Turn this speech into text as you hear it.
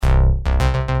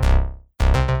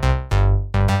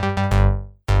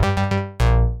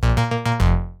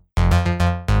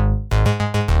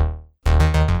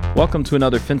Welcome to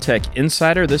another FinTech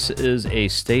Insider. This is a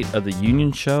State of the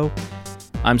Union show.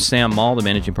 I'm Sam Maul, the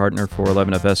managing partner for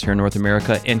 11FS here in North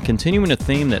America, and continuing a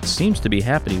theme that seems to be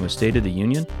happening with State of the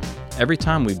Union. Every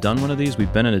time we've done one of these,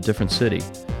 we've been in a different city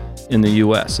in the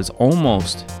U.S. It's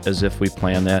almost as if we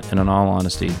planned that, and in all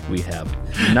honesty, we have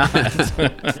not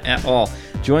at all.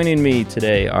 Joining me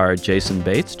today are Jason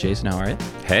Bates. Jason, how are you?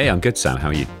 Hey, I'm good, Sam. How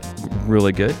are you?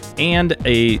 Really good. And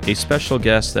a special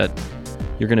guest that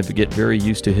you're going to get very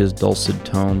used to his dulcet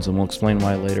tones, and we'll explain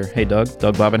why later. Hey, Doug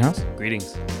Bobenhouse.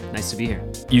 Greetings. Nice to be here.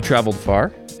 You traveled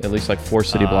far, at least like 4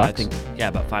 city blocks. I think,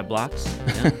 about 5 blocks.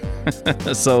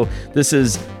 Yeah. So this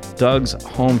is Doug's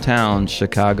hometown,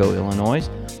 Chicago, Illinois.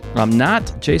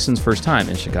 Not Jason's first time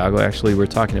in Chicago. Actually, we were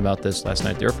talking about this last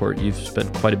night at the airport. You've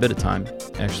spent quite a bit of time,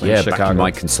 actually, in Chicago. Back in my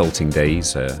consulting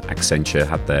days, Accenture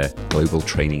had their global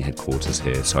training headquarters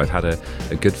here. So I've had a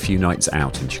good few nights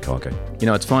out in Chicago. You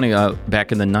know, it's funny.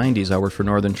 Back in the 90s, I worked for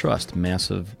Northern Trust,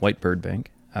 massive Whitebird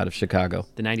bank out of Chicago.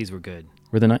 The 90s were good.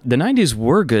 The 90s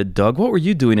were good, Doug. What were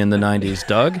you doing in the 90s,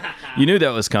 Doug? You knew that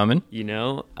was coming. You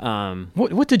know,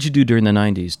 what did you do during the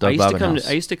 90s, Doug Bobenhouse?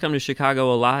 I used to come to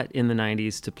Chicago a lot in the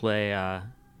 90s to play a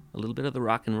little bit of the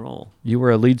rock and roll. You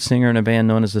were a lead singer in a band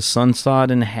known as the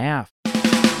Sunsawed in Half.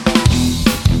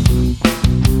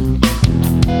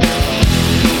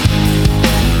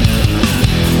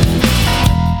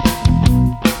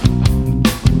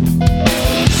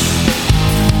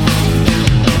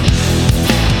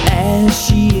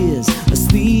 She is a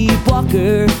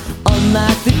sleepwalker.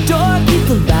 Unlock the door, keep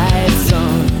the lights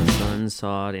on. Sun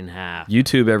sawed in half.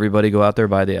 YouTube, everybody, go out there,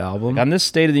 buy the album. On this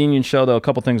State of the Union show, though, a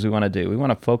couple things we want to do. We want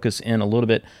to focus in a little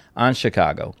bit on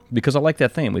Chicago, because I like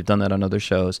that theme. We've done that on other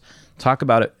shows. Talk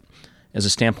about it as a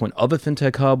standpoint of a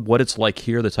fintech hub, what it's like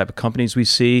here, the type of companies we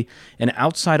see, and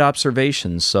outside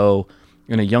observations. So,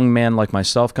 a young man like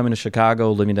myself coming to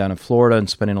Chicago, living down in Florida and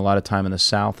spending a lot of time in the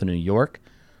South and New York,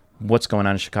 what's going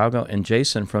on in Chicago, and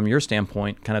Jason, from your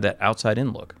standpoint, kind of that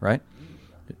outside-in look, right?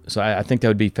 So I think that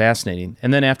would be fascinating.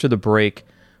 And then after the break,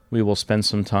 we will spend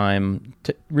some time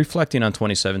reflecting on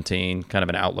 2017, kind of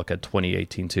an outlook at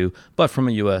 2018 too, but from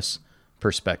a U.S.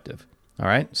 perspective, all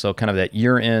right? So kind of that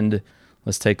year-end,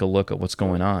 let's take a look at what's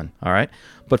going on, all right?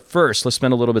 But first, let's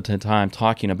spend a little bit of time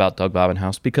talking about Doug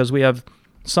Bobenhouse, because we have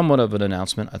somewhat of an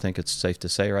announcement, I think it's safe to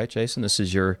say, right, Jason? This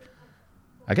is your,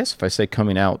 I guess if I say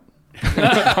coming out,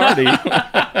 party.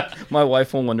 My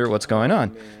wife will wonder what's going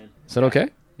on. Is that okay?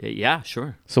 Yeah,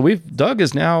 sure. So Doug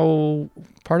is now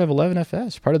part of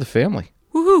 11FS, part of the family.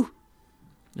 Woohoo!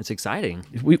 It's exciting.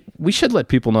 We should let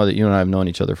people know that you and I have known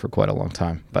each other for quite a long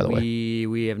time, by the way.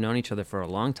 We have known each other for a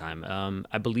long time.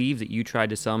 I believe that you tried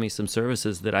to sell me some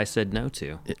services that I said no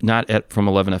to. Not from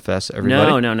 11FS,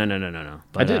 everybody? No.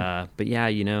 But, I did. But yeah,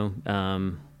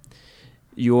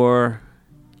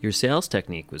 your sales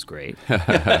technique was great.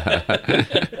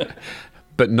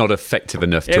 But not effective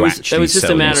enough to actually sell. It was just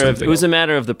a matter of something. It was a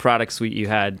matter of the product suite you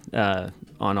had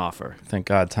on offer. Thank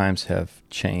God times have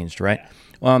changed, right?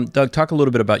 Doug, talk a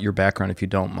little bit about your background, if you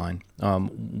don't mind.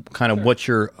 Kind of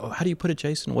how do you put it,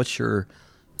 Jason? What's your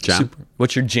jam?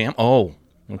 What's your jam? Oh,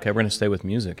 okay, we're going to stay with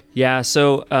music. Yeah,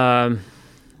 so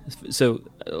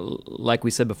like we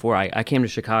said before, I came to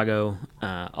Chicago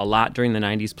a lot during the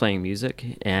 90s playing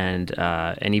music, and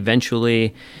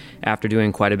eventually, after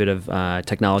doing quite a bit of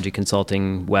technology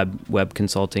consulting, web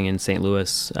consulting in St.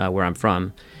 Louis, where I'm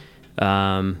from,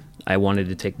 I wanted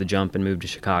to take the jump and move to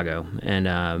Chicago, and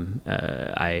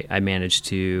I managed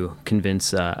to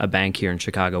convince a bank here in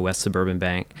Chicago, West Suburban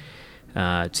Bank,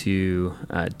 to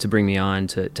bring me on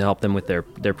to help them with their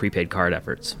prepaid card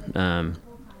efforts.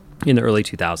 In the early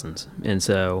 2000s, and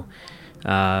so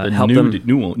help them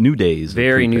new days,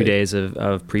 very new days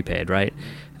of prepaid, right?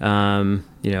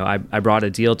 I brought a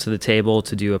deal to the table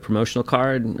to do a promotional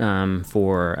card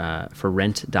for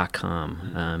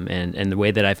Rent.com, and the way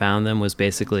that I found them was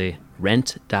basically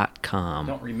Rent.com.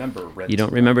 Don't remember Rent. You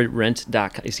don't remember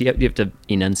Rent.com? You have to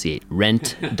enunciate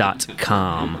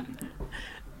Rent.com.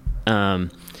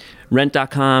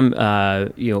 Rent.com.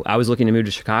 I was looking to move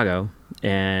to Chicago,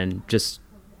 and just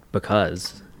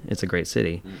because it's a great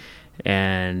city,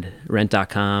 and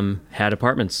Rent.com had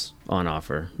apartments on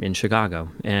offer in Chicago,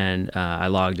 and I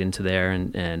logged into there,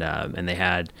 and they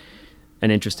had an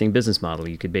interesting business model.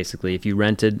 You could basically, if you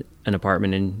rented an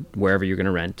apartment in wherever you're going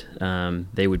to rent,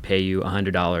 they would pay you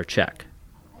 $100 check.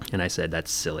 And I said, that's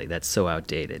silly. That's so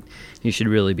outdated. You should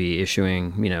really be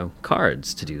issuing,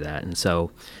 cards to do that. And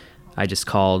so I just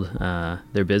called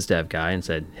their biz dev guy and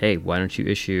said, hey, why don't you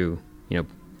issue,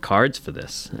 cards for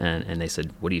this? And they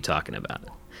said, what are you talking about?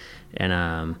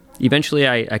 And eventually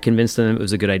I convinced them it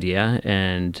was a good idea.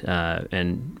 And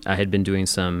I had been doing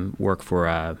some work for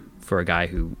for a guy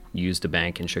who used a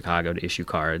bank in Chicago to issue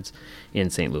cards in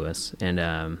St. Louis,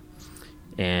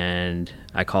 and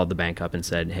I called the bank up and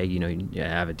said, hey, I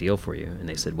have a deal for you. And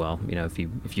they said, well, if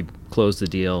you close the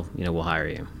deal, we'll hire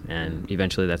you. And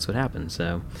eventually that's what happened.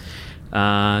 So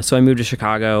I moved to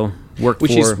Chicago,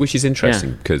 which is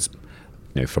interesting because,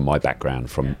 from my background,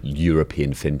 from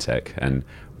European fintech, and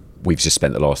we've just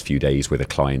spent the last few days with a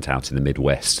client out in the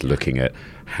Midwest looking at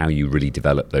how you really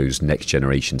develop those next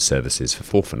generation services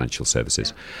for financial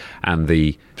services. And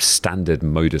the standard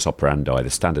modus operandi, the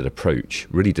standard approach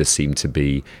really does seem to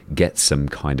be get some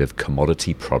kind of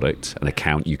commodity product, an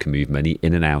account you can move money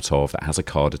in and out of that has a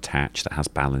card attached, that has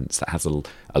balance, that has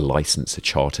a license, a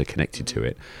charter connected to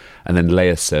it, and then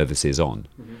layer services on.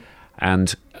 Mm-hmm.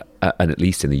 And at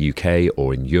least in the UK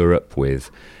or in Europe with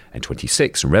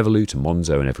N26 and Revolut and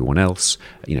Monzo and everyone else,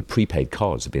 prepaid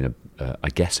cards have been, I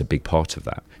guess, a big part of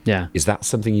that. Yeah. Is that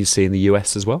something you see in the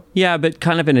US as well? Yeah, but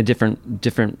kind of in a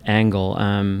different angle.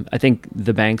 I think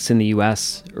the banks in the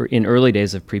US, in early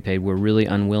days of prepaid, were really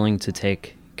unwilling to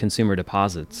take consumer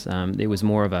deposits. It was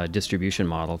more of a distribution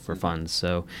model for funds.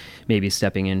 So maybe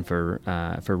stepping in for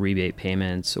rebate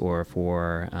payments or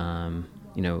for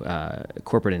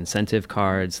corporate incentive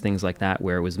cards, things like that,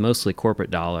 where it was mostly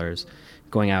corporate dollars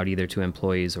going out either to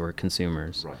employees or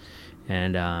consumers. Right.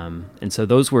 And so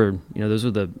those were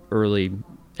the early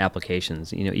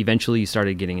applications. Eventually you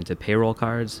started getting into payroll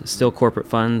cards, still corporate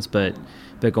funds, but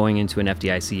going into an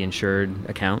FDIC insured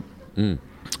account. And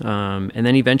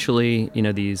then eventually,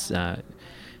 these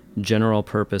general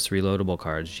purpose reloadable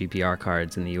cards, GPR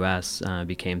cards in the U.S.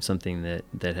 Became something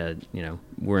that had,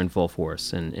 were in full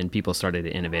force, and people started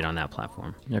to innovate on that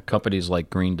platform. Yeah, companies like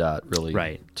Green Dot really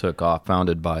Right. took off,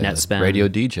 founded by NetSpend. the radio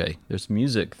DJ. There's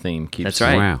music theme keeps That's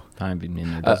right. Wow. time being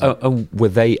in there. Were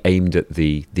they aimed at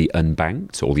the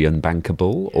unbanked or the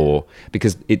unbankable? Or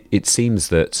because it seems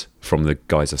that from the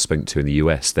guys I've spoken to in the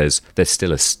US, there's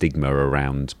still a stigma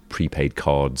around prepaid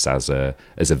cards as a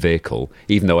vehicle,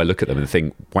 even though I look at them and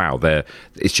think, wow,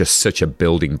 it's just such a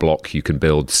building block you can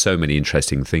build so many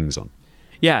interesting things on.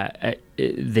 Yeah,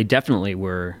 they definitely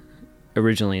were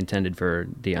originally intended for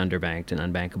the underbanked and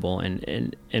unbankable,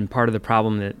 and part of the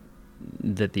problem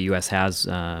that the U.S. has,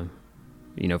 from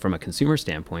a consumer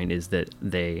standpoint, is that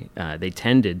they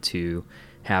tended to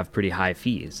have pretty high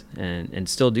fees, and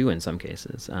still do in some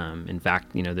cases. In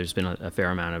fact, there's been a fair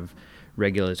amount of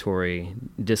regulatory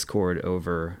discord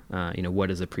over, what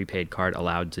is a prepaid card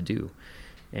allowed to do.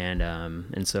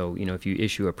 And so, if you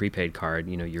issue a prepaid card,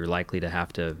 you're likely to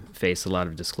have to face a lot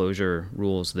of disclosure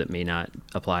rules that may not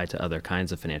apply to other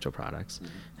kinds of financial products.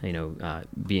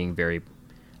 Mm-hmm. Being very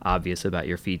obvious about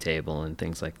your fee table and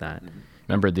things like that. Mm-hmm.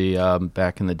 Remember the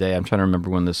back in the day? I'm trying to remember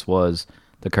when this was.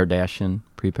 The Kardashian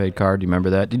prepaid card. Do you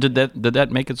remember that? Did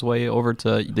that make its way over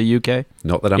to the UK?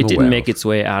 Not that I'm aware. It didn't make its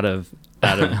way out of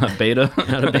beta.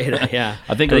 Out of beta, yeah.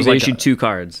 I think they issued 2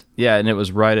 cards. Yeah, and it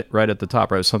was right at the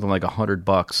top. Right, it was something like $100,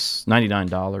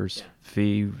 $99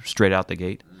 fee straight out the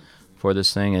gate for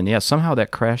this thing. And yeah, somehow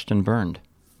that crashed and burned.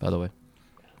 By the way,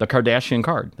 the Kardashian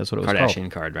card. That's what it was called.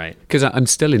 Kardashian card, right? Because I'm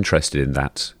still interested in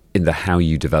that, in the how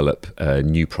you develop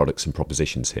new products and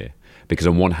propositions here. Because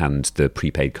on one hand, the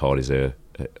prepaid card is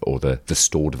or the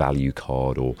stored value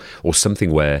card or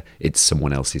something where it's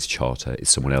someone else's charter, it's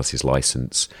someone else's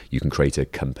license. You can create a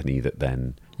company that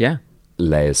then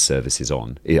layers services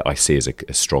on. I see as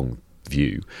a strong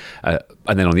view. And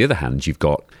then on the other hand, you've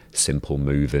got Simple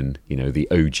Move and the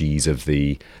OGs of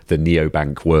the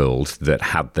neobank world that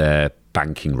had their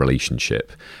banking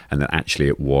relationship, and that actually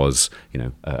it was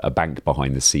a bank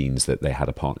behind the scenes that they had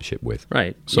a partnership with.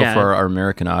 Right. So for our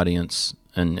American audience,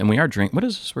 and we are drinking. What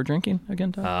is this we're drinking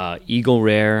again, Tom? Eagle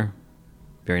Rare,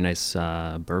 very nice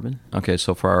bourbon. Okay,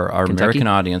 so for our American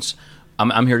audience,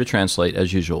 I'm here to translate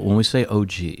as usual. When we say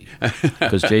OG,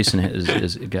 because Jason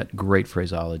has got great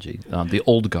phraseology, the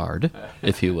old guard,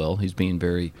 if you will. He's being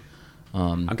very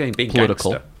I'm getting being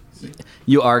political. Gangster.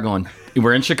 You are going.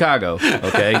 We're in Chicago,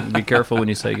 okay? Be careful when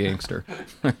you say gangster.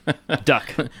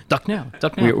 Duck now.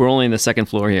 We're only in the second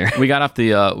floor here. We got off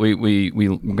the we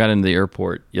got into the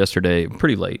airport yesterday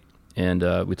pretty late, and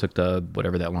we took the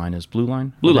whatever that line is, Blue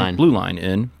Line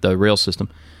in the rail system,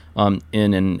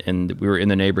 and we were in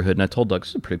the neighborhood, and I told Doug, this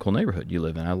is a pretty cool neighborhood you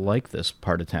live in. I like this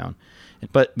part of town,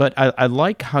 but I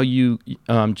like how you,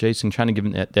 Jason, trying to give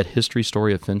him that history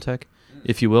story of fintech,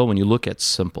 if you will, when you look at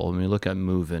Simple, when you look at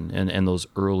Movin' and those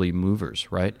early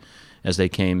movers, right, as they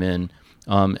came in,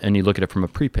 and you look at it from a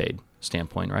prepaid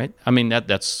standpoint, right? I mean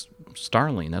that's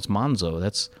Starling, that's Monzo,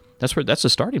 that's a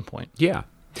starting point. Yeah,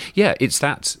 it's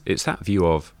that view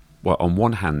of, well, on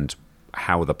one hand,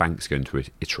 how are the banks going to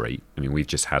iterate? I mean, we've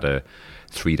just had a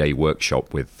 3-day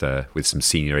workshop with some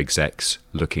senior execs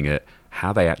looking at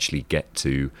how they actually get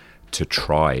to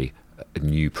try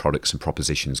new products and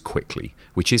propositions quickly,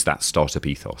 which is that startup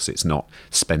ethos. It's not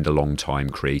spend a long time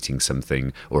creating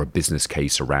something or a business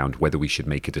case around whether we should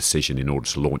make a decision in order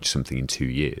to launch something in 2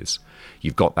 years.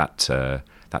 You've got that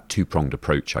two-pronged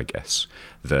approach, I guess.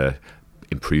 The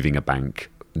improving a bank,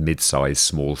 mid-size,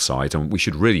 small size, and we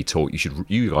should really talk.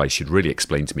 You guys should really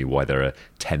explain to me why there are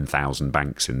 10,000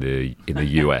 banks in the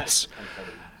US.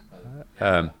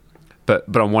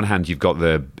 But on one hand, you've got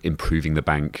the improving the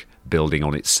bank, building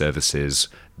on its services,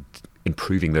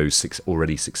 improving those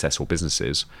already successful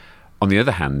businesses. On the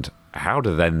other hand, how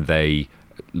do then they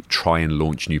try and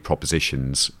launch new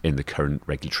propositions in the current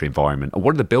regulatory environment? And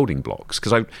what are the building blocks?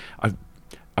 Because I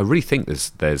really think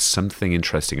there's something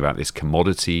interesting about this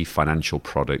commodity financial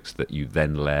product that you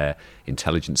then layer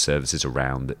intelligence services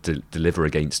around that deliver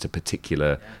against a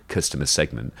particular customer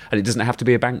segment. And it doesn't have to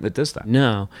be a bank that does that.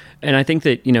 No. And I think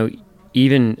that,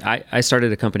 even I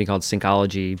started a company called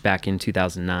Syncology back in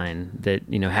 2009 that,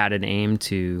 had an aim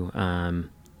to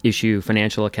issue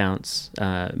financial accounts,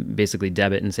 basically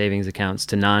debit and savings accounts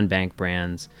to non-bank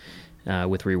brands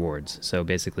with rewards. So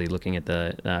basically looking at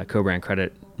the co-brand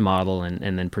credit model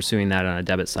and then pursuing that on a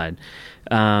debit side.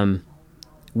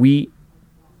 We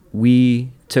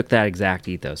took that exact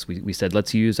ethos. We said,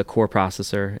 let's use a core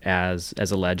processor as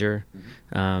a ledger.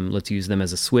 Let's use them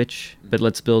as a switch, but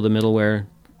let's build a middleware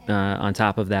on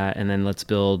top of that, and then let's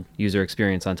build user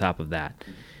experience on top of that.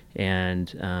 And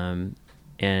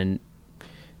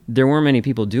there weren't many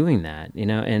people doing that,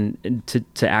 and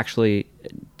to actually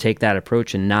take that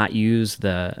approach and not use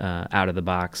the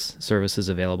out-of-the-box services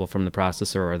available from the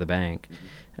processor or the bank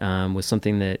was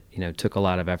something that took a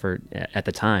lot of effort at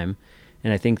the time.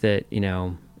 And I think that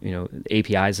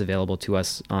APIs available to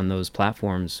us on those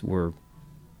platforms were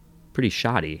pretty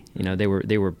shoddy.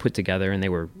 They were put together and they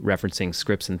were referencing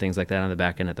scripts and things like that on the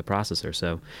back end at the processor.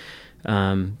 So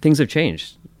things have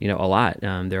changed, a lot.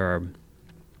 There are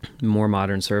more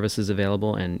modern services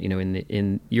available, and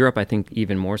in Europe, I think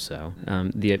even more so.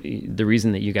 The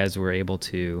reason that you guys were able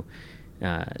to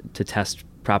test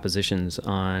propositions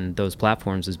on those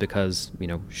platforms is because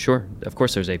sure, of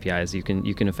course there's APIs. You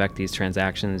can affect these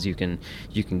transactions. You can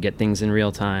get things in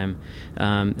real time.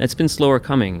 It's been slower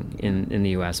coming in the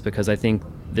US because I think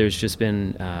there's just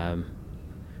been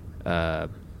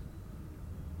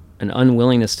an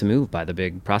unwillingness to move by the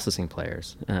big processing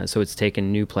players. So it's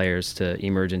taken new players to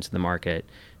emerge into the market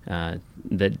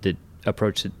that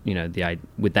approach it,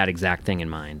 with that exact thing in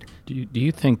mind. Do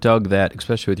you think, Doug, that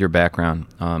especially with your background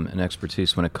and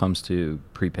expertise when it comes to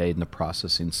prepaid and the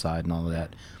processing side and all of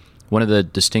that, one of the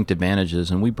distinct advantages,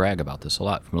 and we brag about this a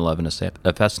lot from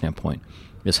 11FS standpoint,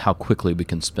 is how quickly we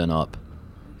can spin up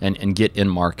and get in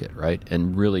market, right?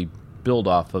 And really build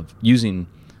off of using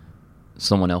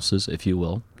someone else's, if you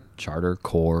will, charter,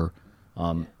 core,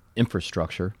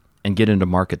 infrastructure, and get into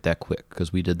market that quick,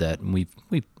 because we did that, and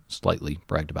we've slightly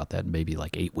bragged about that in maybe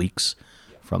like 8 weeks,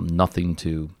 from nothing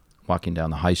to walking down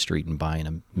the high street and buying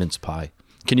a mince pie.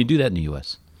 Can you do that in the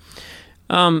U.S.?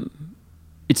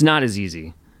 It's not as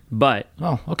easy, but...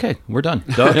 Oh, okay. We're done.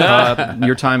 Doug,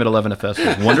 your time at 11FS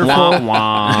was wonderful. Wah,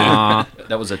 wah.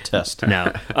 That was a test.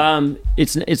 No.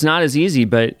 It's not as easy,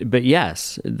 but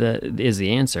yes, is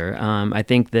the answer. I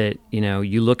think that,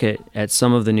 you look at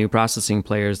some of the new processing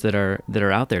players that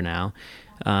are out there now,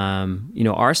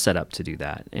 are set up to do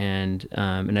that. And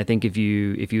I think if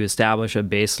you establish a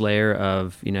base layer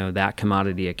of, that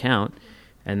commodity account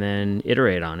and then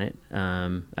iterate on it,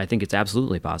 I think it's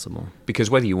absolutely possible.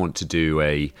 Because whether you want to do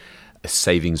a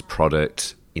savings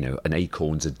product, an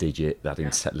Acorns a digit, that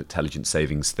intelligent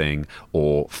savings thing,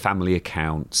 or family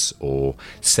accounts, or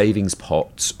savings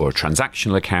pots, or a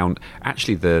transactional account,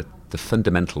 actually the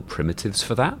fundamental primitives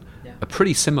for that are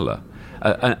pretty similar.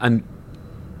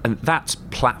 And that's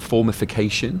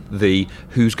platformification, the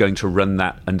who's going to run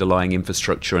that underlying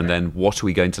infrastructure, and then what are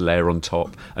we going to layer on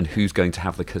top, and who's going to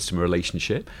have the customer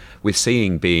relationship. We're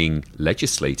seeing being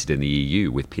legislated in the EU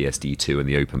with PSD2 and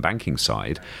the open banking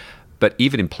side. But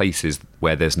even in places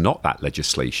where there's not that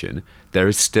legislation, there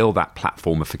is still that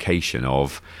platformification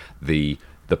of the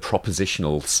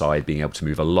propositional side being able to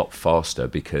move a lot faster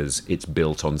because it's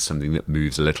built on something that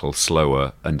moves a little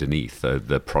slower underneath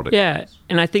the product. Yeah,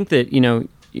 and I think that,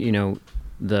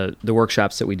 the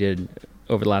workshops that we did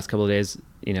over the last couple of days,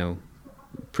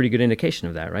 pretty good indication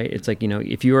of that, right? It's like,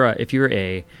 if you're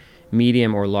a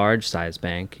medium or large size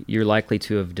bank, you're likely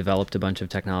to have developed a bunch of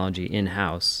technology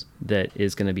in-house that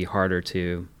is going to be harder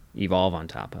to evolve on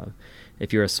top of.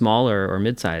 If you're a smaller or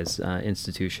mid-sized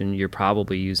institution, you're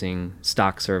probably using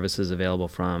stock services available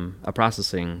from a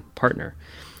processing partner.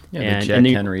 Yeah, the Jack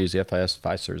Henrys, the FIS,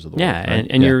 Fiservs of the world. Yeah, right?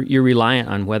 and you're reliant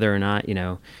on whether or not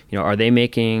are they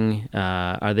making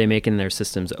their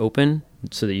systems open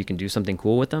so that you can do something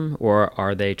cool with them, or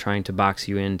are they trying to box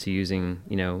you into using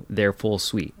their full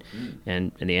suite?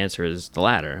 And the answer is the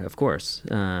latter, of course.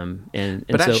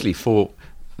 But actually, for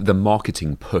the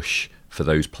marketing push for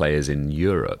those players in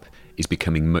Europe is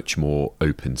becoming much more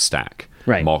open stack.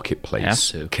 Right.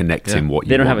 Marketplace, connecting what you want.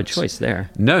 They don't have a choice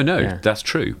there. No, that's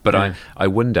true. But I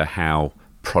wonder how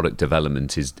product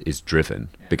development is driven,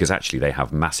 because actually they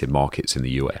have massive markets in the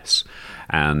US,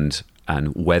 and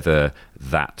whether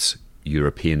that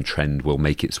European trend will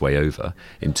make its way over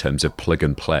in terms of plug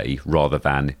and play rather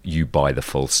than you buy the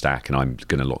full stack and I'm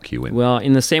going to lock you in. Well,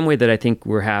 in the same way that I think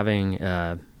we're having,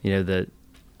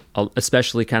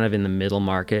 especially kind of in the middle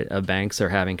market of banks are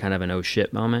having kind of an oh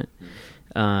shit moment.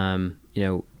 They're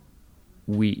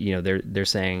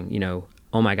saying,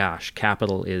 oh my gosh,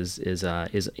 capital is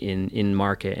in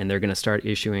market, and they're going to start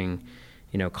issuing,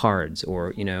 cards,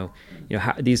 or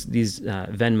how these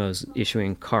Venmo's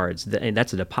issuing cards.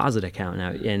 That's a deposit account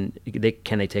now, and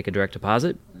can they take a direct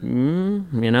deposit?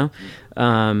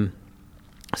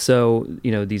 So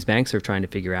these banks are trying to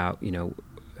figure out,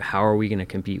 how are we going to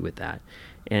compete with that?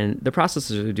 And the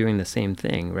processors are doing the same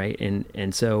thing, right?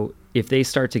 And so if they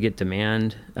start to get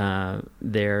demand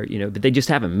there, but they just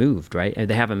haven't moved, right?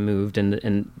 They haven't moved, and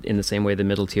in the same way the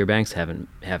middle tier banks haven't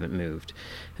moved.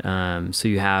 So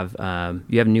you have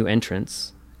new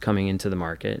entrants coming into the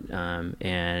market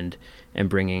and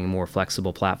bringing more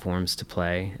flexible platforms to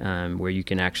play, where you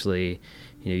can actually.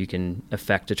 You can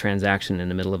affect a transaction in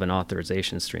the middle of an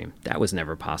authorization stream. That was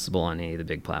never possible on any of the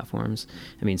big platforms.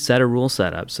 I mean, set a rule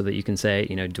setup so that you can say,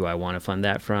 do I want to fund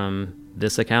that from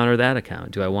this account or that account?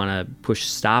 Do I want to push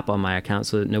stop on my account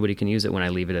so that nobody can use it when I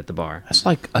leave it at the bar? That's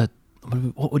like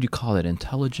what would you call it?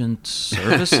 Intelligent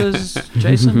services,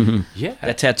 Jason? Yeah.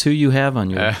 That tattoo you have on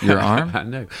your arm? I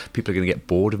know. People are going to get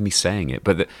bored of me saying it,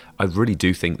 but I really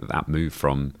do think that move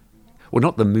from... Well,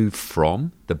 not the move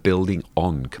from, the building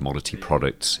on commodity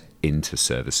products into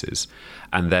services.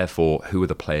 And therefore, who are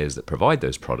the players that provide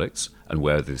those products and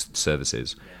where are the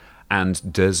services?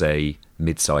 And does a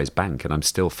mid-sized bank, and I'm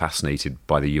still fascinated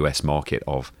by the US market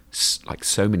of like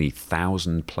so many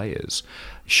thousand players,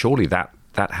 surely that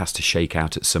has to shake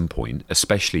out at some point,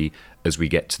 especially as we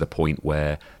get to the point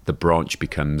where the branch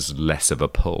becomes less of a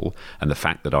pull. And the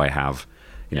fact that I have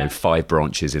 5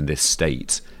 branches in this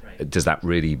state, does that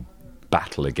really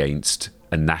battle against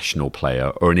a national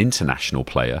player or an international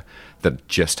player that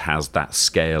just has that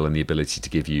scale and the ability to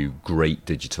give you great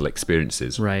digital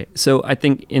experiences? Right. So I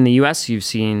think in the US you've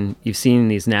seen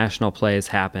these national plays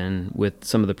happen with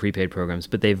some of the prepaid programs,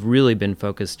 but they've really been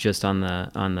focused just on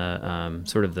the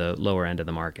sort of the lower end of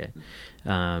the market.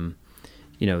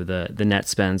 The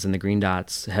NetSpends and the Green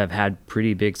Dots have had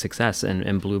pretty big success,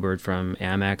 and Bluebird from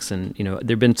Amex, and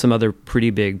there've been some other pretty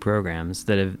big programs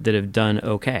that have done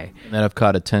okay. That have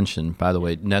caught attention. By the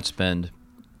way, NetSpend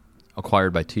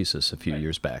acquired by TSYS a few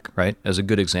years back, right? As a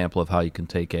good example of how you can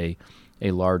take a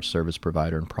large service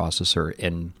provider and processor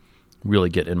and really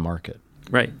get in market.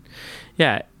 Right.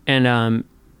 Yeah, and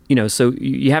so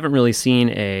you haven't really seen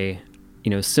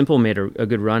Simple made a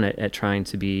good run at trying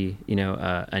to be, a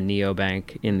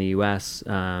neobank in the U.S.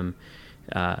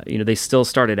 They still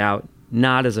started out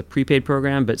not as a prepaid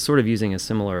program, but sort of using a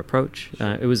similar approach.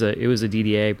 It was a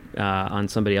DDA on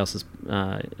somebody else's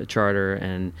charter,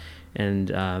 and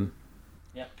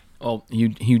yeah. Oh,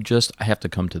 you just I have to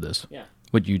come to this. Yeah.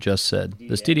 What you just said. DDA.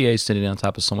 This DDA is sitting on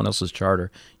top of someone else's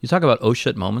charter. You talk about oh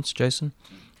shit moments, Jason,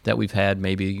 that we've had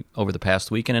maybe over the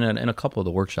past week and in a couple of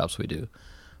the workshops we do.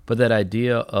 But that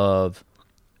idea of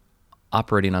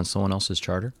operating on someone else's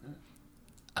charter,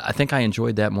 I think I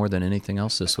enjoyed that more than anything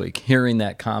else this week, hearing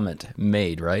that comment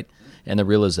made, right? And the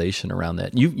realization around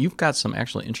that. You've got some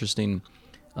actually interesting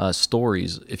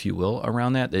stories, if you will,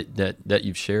 around that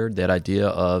you've shared, that idea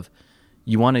of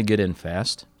you want to get in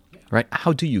fast, right?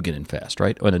 How do you get in fast,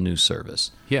 right, on a new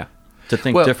service? Yeah. To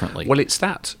think differently. Well, it's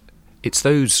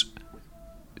those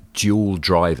dual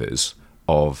drivers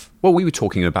of, we were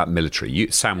talking about military.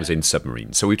 Sam was in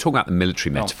submarines, so we were talking about the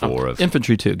military metaphor of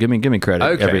infantry too. Give me credit,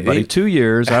 okay. Everybody. 2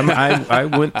 years. I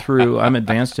went through. I'm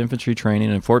advanced infantry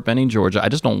training in Fort Benning, Georgia. I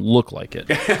just don't look like it.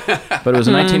 But it was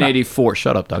in 1984.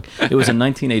 Shut up, Doug. It was in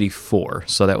 1984,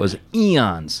 so that was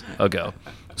eons ago.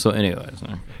 So, anyways.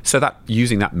 So that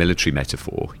using that military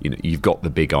metaphor, you've got the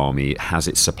big army. It has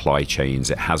its supply chains.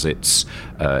 It has its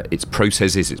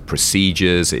processes, its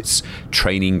procedures, its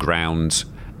training grounds.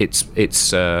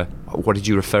 it's what did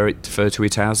you refer to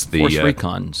it as? The Force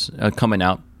Recons coming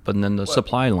out, but then the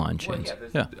supply line chains.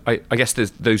 I guess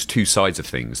there's those two sides of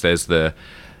things. There's the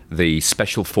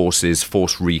special forces,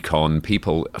 force recon,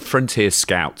 people, frontier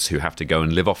scouts who have to go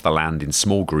and live off the land in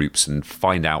small groups and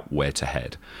find out where to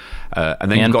head.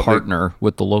 And then you've got partner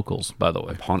with the locals, by the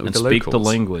way. Partner with and the speak locals. the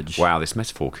language. Wow, this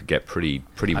metaphor could get pretty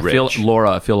rich.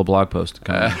 I feel a blog post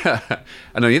coming.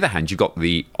 And on the other hand, you've got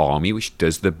the army, which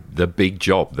does the big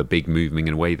job, the big moving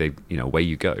and away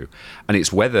you go. And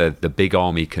it's whether the big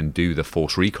army can do the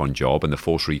force recon job and the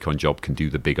force recon job can do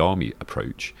the big army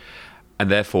approach. And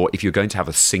therefore, if you're going to have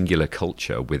a singular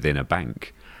culture within a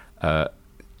bank,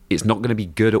 it's not going to be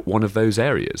good at one of those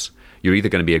areas. You're either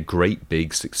going to be a great,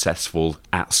 big, successful,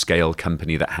 at-scale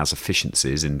company that has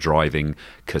efficiencies in driving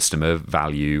customer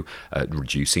value,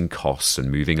 reducing costs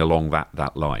and moving along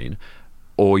that line,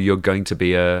 or you're going to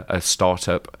be a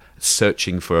startup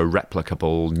searching for a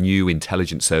replicable, new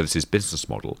intelligent services business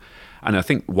model. And I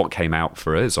think what came out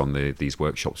for us on these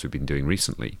workshops we've been doing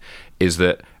recently is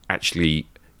that actually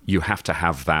you have to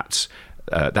have that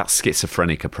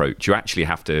schizophrenic approach. You actually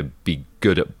have to be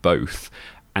good at both.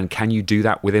 And can you do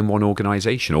that within one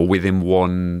organization or within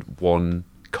one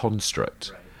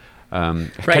construct?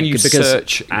 Can you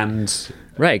search and...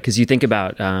 Right, because you think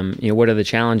about what are the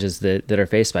challenges that are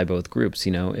faced by both groups.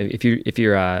 If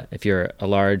you're a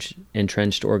large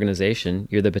entrenched organization,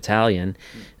 you're the battalion.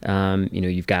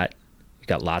 You've got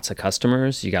lots of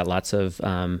customers, you got lots of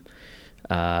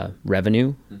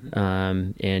revenue,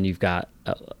 and you've got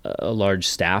a large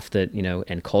staff that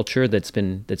and culture that's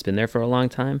been there for a long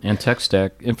time, and tech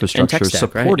stack infrastructure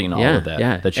supporting all of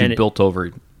that you built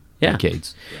over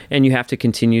decades. And you have to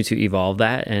continue to evolve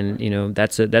that, and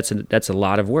that's a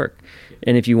lot of work.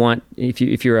 And if you're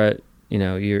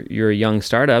a young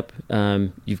startup,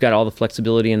 you've got all the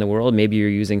flexibility in the world. Maybe you're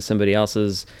using somebody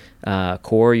else's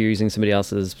core, you're using somebody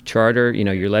else's charter.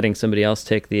 You're letting somebody else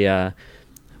take the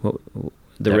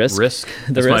risk.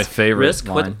 That's my favorite risk.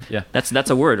 line. That's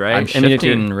a word, right? I'm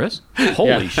shifting risk.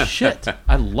 Holy shit!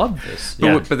 I love this.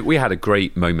 But we had a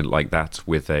great moment like that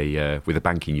with a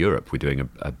bank in Europe. We're doing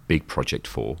a big project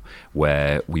for,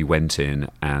 where we went in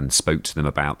and spoke to them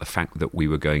about the fact that we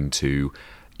were going to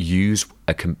use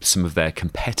some of their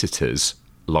competitors'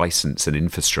 license and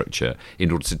infrastructure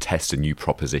in order to test a new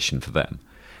proposition for them.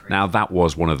 Now, that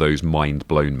was one of those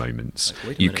mind-blown moments.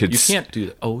 Like, you can't do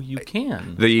that. Oh, you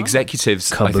can. The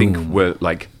executives, I think, were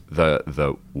like,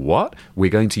 the what?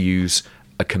 We're going to use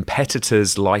a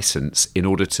competitor's license in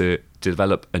order to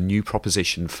develop a new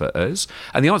proposition for us?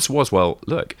 And the answer was, well,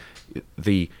 look,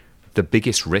 the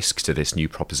biggest risk to this new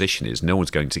proposition is no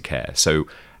one's going to care. So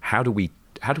how do we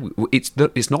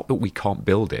it's not that we can't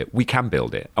build it. We can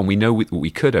build it, and we know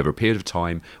we could over a period of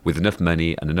time with enough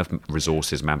money and enough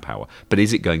resources, manpower. But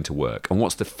is it going to work? And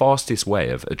what's the fastest way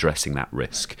of addressing that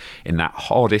risk in that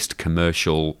hardest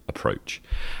commercial approach?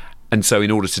 And so in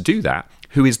order to do that,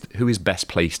 who is best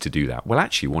placed to do that? Well,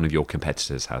 actually, one of your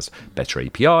competitors has better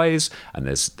APIs, and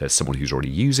there's someone who's already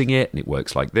using it, and it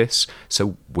works like this.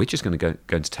 So we're just going to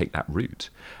take that route.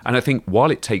 And I think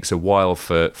while it takes a while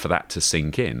for that to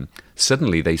sink in,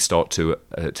 suddenly they start to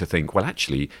think, well,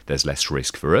 actually, there's less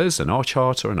risk for us and our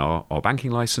charter and our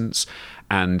banking license,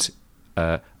 and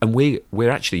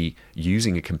we're actually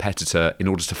using a competitor in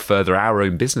order to further our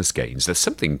own business gains. There's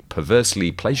something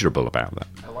perversely pleasurable about that.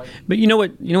 But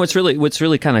what's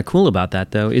really kind of cool about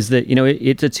that, though, is that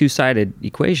it's a two-sided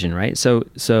equation, right? So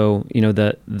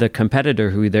the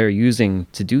competitor who they're using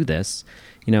to do this,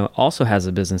 also has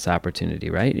a business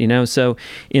opportunity, right? So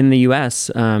in the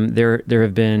U.S., there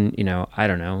have been, I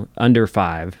don't know, under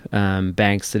 5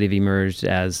 banks that have emerged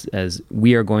as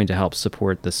we are going to help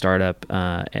support the startup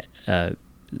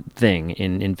thing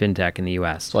in fintech in the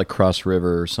U.S. It's like Cross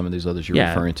River or some of these others you're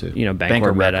referring to. Bank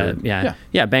of Record.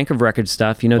 Bank of Record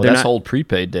stuff. That's old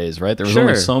prepaid days, right? There was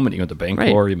only so many. You went to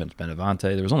Bancorp, you went to Benavante.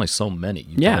 There was only so many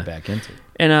you got back into.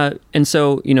 And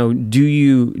so do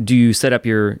you set up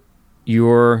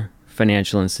your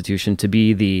financial institution to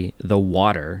be the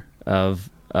water of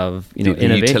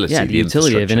innovation, the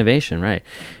utility of innovation, right?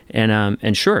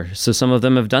 And sure, so some of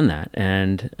them have done that,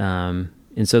 and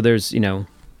so there's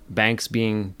banks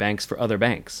being banks for other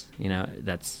banks.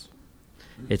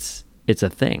 It's a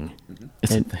thing.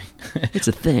 It's a thing. It's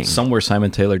a thing. Somewhere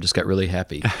Simon Taylor just got really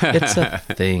happy. It's a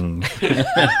thing.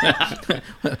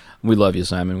 We love you,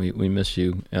 Simon. We miss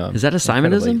you. Is that a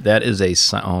Simonism? That is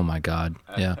oh my God.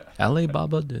 Yeah.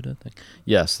 Alibaba did a thing.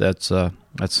 Yes, that's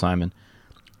Simon.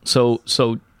 So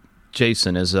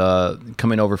Jason is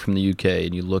coming over from the UK,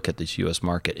 and you look at this US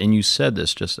market, and you said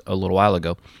this just a little while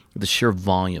ago, the sheer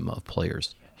volume of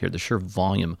players here, the sheer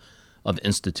volume of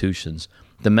institutions.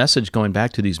 The message going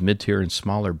back to these mid-tier and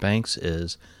smaller banks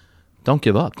is, don't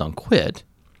give up, don't quit.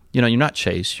 You're not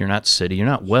Chase, you're not Citi, you're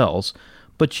not Wells,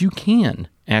 but you can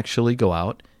actually go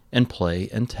out and play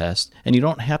and test, and you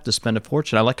don't have to spend a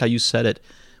fortune. I like how you said it.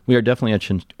 We are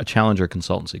definitely a challenger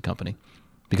consultancy company,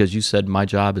 because you said my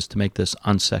job is to make this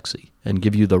unsexy and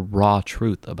give you the raw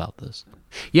truth about this.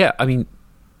 Yeah, I mean,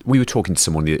 we were talking to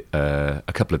someone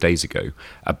a couple of days ago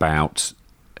about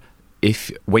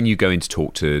when you go in to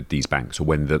talk to these banks, or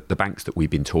when the banks that we've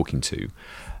been talking to,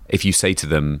 if you say to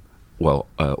them, well,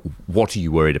 what are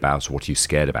you worried about, or what are you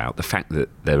scared about? The fact that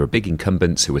there are big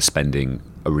incumbents who are spending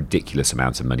a ridiculous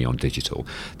amount of money on digital,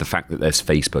 the fact that there's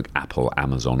Facebook, Apple,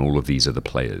 Amazon, all of these other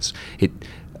players.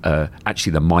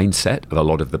 Actually, the mindset of a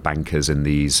lot of the bankers in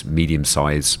these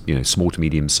medium-sized, small to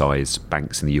medium-sized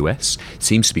banks in the US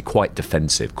seems to be quite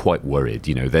defensive, quite worried.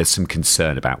 There's some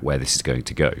concern about where this is going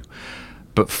to go.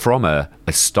 But from a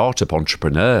startup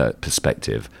entrepreneur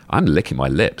perspective, I'm licking my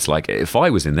lips. Like, if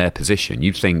I was in their position,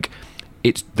 you'd think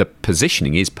the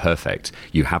positioning is perfect.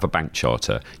 You have a bank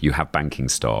charter, you have banking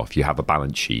staff, you have a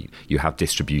balance sheet, you have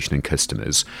distribution and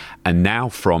customers. And now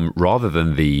rather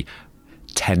than the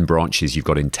 10 branches you've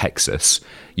got in Texas,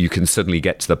 you can suddenly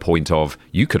get to the point of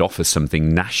you could offer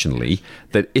something nationally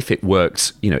that, if it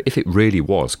works, if it really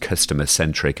was customer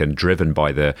centric and driven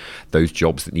by those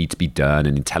jobs that need to be done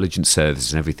and intelligence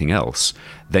services and everything else,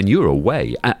 then you're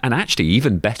away. And actually,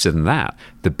 even better than that,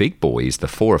 the big boys, the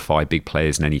 4 or 5 big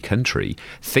players in any country,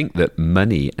 think that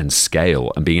money and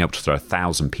scale and being able to throw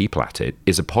 1,000 people at it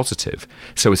is a positive.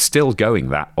 So we're still going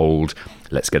that old,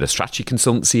 let's get a strategy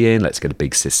consultancy in, let's get a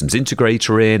big systems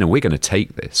integrator in, and we're going to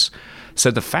take this. So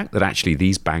the fact that actually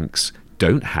these banks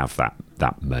don't have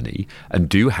that money and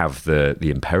do have the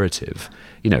imperative,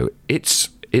 it's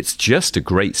just a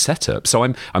great setup. So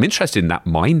I'm interested in that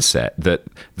mindset that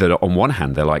on one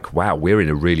hand they're like, wow, we're in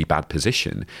a really bad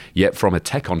position. Yet from a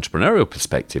tech entrepreneurial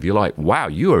perspective, you're like, wow,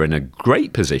 you are in a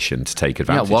great position to take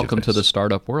advantage of this. Yeah, welcome to the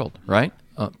startup world, right?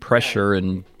 Pressure,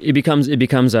 and it becomes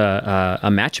a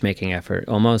matchmaking effort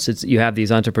almost. You have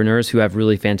these entrepreneurs who have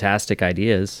really fantastic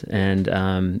ideas, and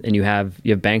you have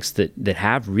banks that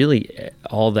have really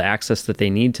all the access that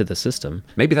they need to the system.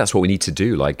 Maybe that's what we need to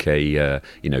do, like a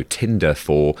Tinder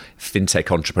for fintech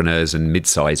entrepreneurs and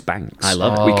mid-sized banks. I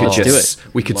love it.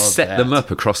 We could set them up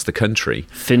across the country.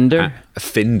 Finder.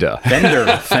 Fender.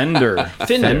 Yeah,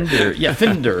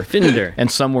 Finder. And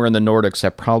somewhere in the Nordics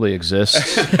that probably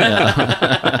exists.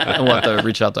 We'll have to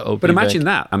reach out to OP. But imagine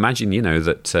that. Imagine,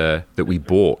 that we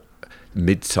bought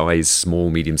small,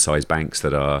 medium-sized banks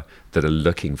that are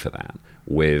looking for that,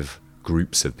 with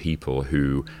groups of people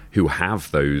who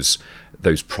have those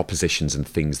propositions and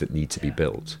things that need to be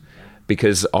built.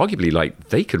 Because arguably, like,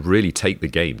 they could really take the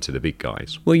game to the big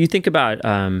guys. Well, you think about,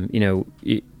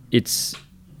 it's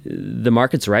the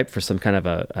market's ripe for some kind of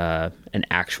an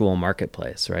actual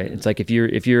marketplace, right? It's like if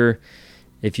you're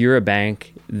a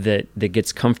bank that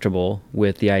gets comfortable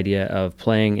with the idea of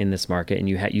playing in this market, and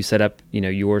you set up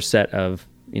your set of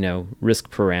risk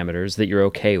parameters that you're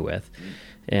okay with,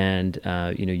 and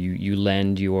you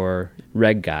lend your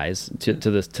reg guys to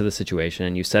the situation,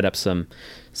 and you set up some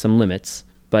limits,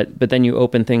 but then you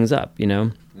open things up.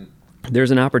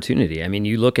 There's an opportunity. I mean,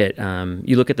 you look at the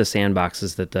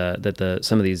sandboxes that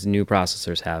some of these new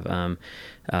processors have.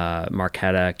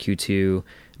 Marqeta, Q2,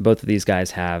 both of these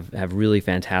guys have really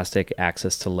fantastic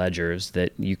access to ledgers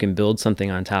that you can build something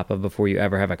on top of before you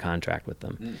ever have a contract with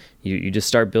them. You just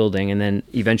start building, and then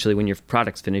eventually, when your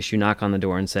product's finished, you knock on the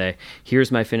door and say,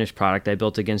 "Here's my finished product I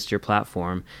built against your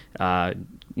platform.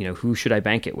 Who should I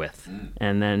bank it with?"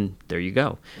 And then there you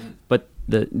go. But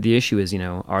the issue is,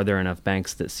 are there enough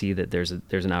banks that see that there's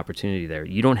an opportunity there?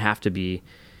 You don't have to be,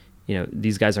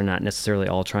 these guys are not necessarily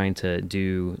all trying to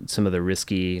do some of the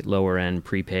risky lower end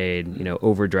prepaid,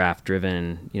 overdraft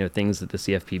driven, things that the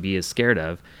CFPB is scared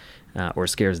of, or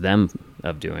scares them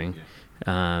of doing.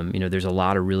 There's a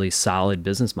lot of really solid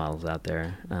business models out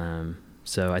there.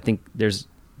 So I think there's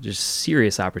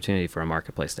serious opportunity for a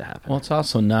marketplace to happen. Well, it's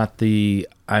also not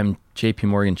I'm JP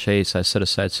Morgan Chase. I set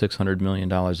aside $600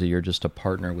 million a year just to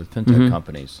partner with fintech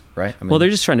companies, right? Well, they're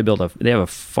just trying to build they have a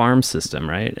farm system,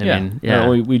 right? I mean,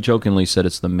 we jokingly said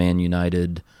it's the Man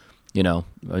United,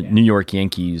 New York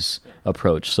Yankees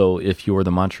approach. So if you're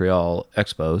the Montreal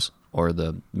Expos or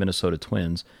the Minnesota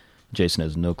Twins, Jason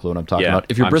has no clue what I'm talking about.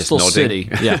 If you're Bristol City,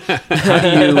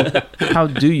 how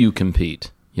do you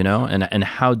compete? And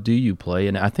how do you play?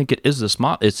 And I think it is this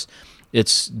model.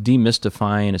 It's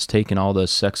demystifying. It's taking all the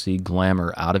sexy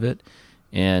glamour out of it.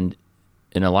 And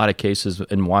in a lot of cases,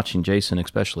 in watching Jason,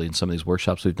 especially in some of these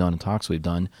workshops we've done and talks we've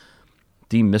done,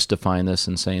 demystifying this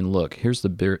and saying, look, here's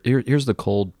the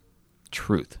cold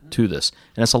truth to this,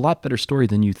 and it's a lot better story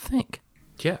than you think.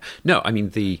 Yeah. No, I mean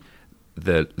the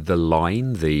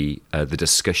line, the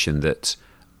discussion that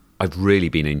I've really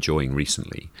been enjoying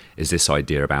recently is this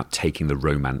idea about taking the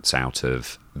romance out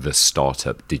of the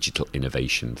startup digital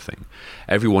innovation thing.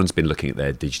 Everyone's been looking at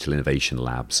their digital innovation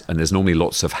labs, and there's normally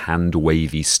lots of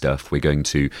hand-wavy stuff. We're going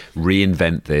to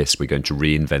reinvent this, we're going to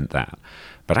reinvent that.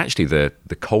 But actually, the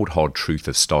cold, hard truth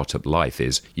of startup life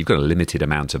is you've got a limited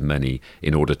amount of money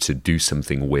in order to do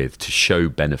something with, to show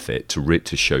benefit,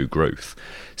 to show growth.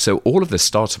 So all of the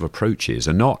startup approaches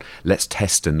are not, let's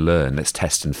test and learn, let's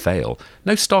test and fail.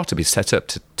 No startup is set up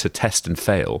to test and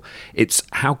fail. It's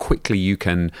how quickly you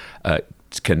can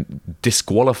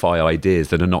disqualify ideas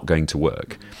that are not going to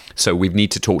work. So we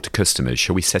need to talk to customers.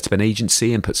 Shall we set up an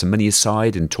agency and put some money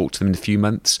aside and talk to them in a few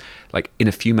months? Like, in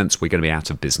a few months, we're going to be out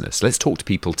of business. Let's talk to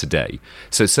people today.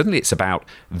 So suddenly it's about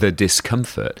the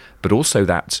discomfort, but also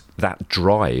that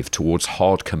drive towards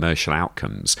hard commercial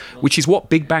outcomes, which is what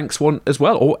big banks want as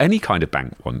well, or any kind of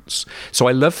bank wants. So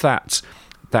I love that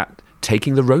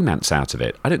taking the romance out of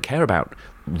it. I don't care about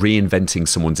reinventing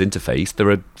someone's interface.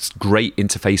 There are great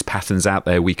interface patterns out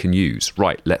there we can use.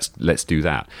 Right, let's do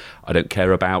that. I don't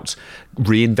care about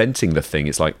reinventing the thing.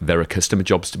 It's like there are customer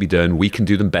jobs to be done. We can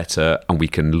do them better, and we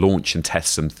can launch and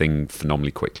test something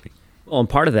phenomenally quickly. Well, and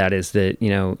part of that is that,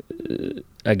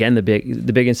 again, the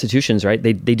big institutions, right?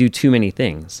 They do too many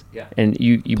things. Yeah. And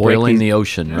you boiling the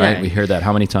ocean, right? Yeah. We hear that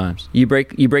how many times? You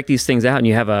break these things out, and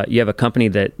you have a company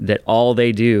that all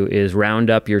they do is round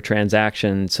up your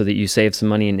transaction so that you save some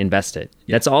money and invest it.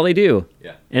 Yeah. That's all they do.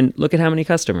 Yeah. And look at how many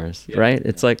customers, right?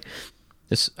 It's like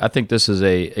this. I think this is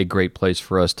a great place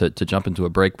for us to jump into a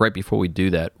break. Right before we do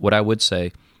that, what I would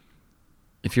say,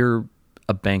 if you're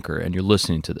a banker and you're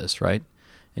listening to this, right?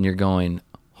 And you're going,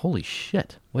 holy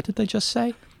shit, what did they just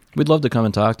say? We'd love to come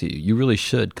and talk to you. You really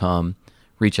should come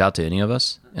reach out to any of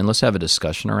us, and let's have a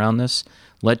discussion around this.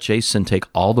 Let Jason take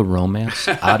all the romance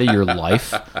out of your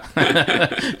life.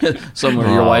 Somewhere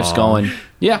your wife's going,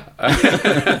 yeah,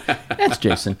 that's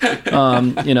Jason.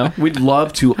 We'd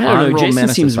love to unromanticize. Jason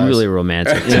seems really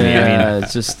romantic to me. I mean,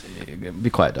 it's just, be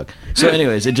quiet, Doug. So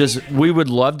anyways, we would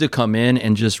love to come in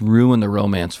and just ruin the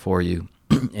romance for you.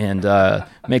 And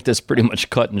make this pretty much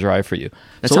cut and dry for you.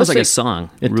 That sounds like a song.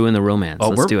 Ruin the romance.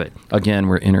 Let's do it. Again,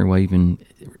 we're interweaving.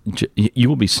 You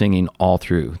will be singing all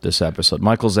through this episode.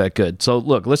 Michael's that good. So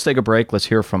look, let's take a break. Let's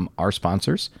hear from our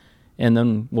sponsors, and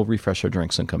then we'll refresh our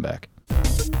drinks and come back.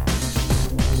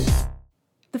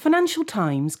 The Financial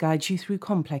Times guides you through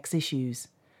complex issues.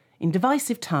 In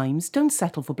divisive times, don't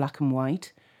settle for black and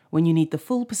white. When you need the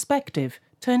full perspective,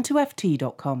 turn to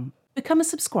ft.com. Become a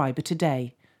subscriber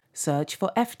today. Search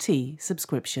for FT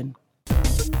subscription.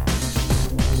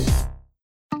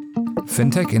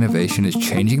 Fintech innovation is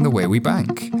changing the way we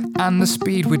bank, and the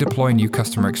speed we deploy new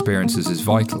customer experiences is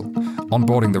vital.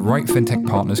 Onboarding the right fintech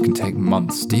partners can take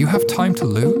months. Do you have time to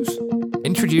lose?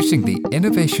 Introducing the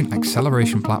Innovation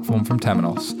Acceleration Platform from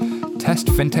Temenos. Test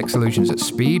fintech solutions at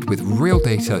speed with real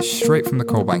data straight from the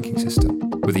core banking system.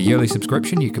 With a yearly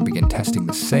subscription, you can begin testing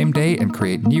the same day and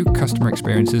create new customer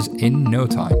experiences in no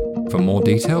time. For more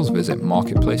details, visit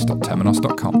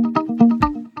marketplace.temenos.com.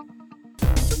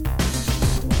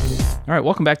 All right,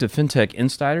 welcome back to FinTech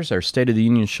Insiders, our State of the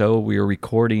Union show. We are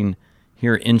recording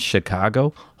here in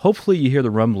Chicago. Hopefully you hear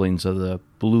the rumblings of the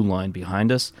blue line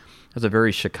behind us. Has a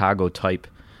very Chicago-type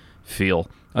feel.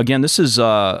 Again, this is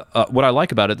what I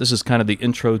like about it. This is kind of the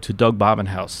intro to Doug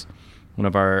Bobenhouse, one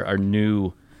of our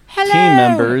new team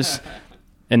members.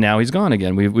 And now he's gone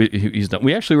again. He's done.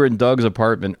 We actually were in Doug's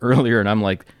apartment earlier, and I'm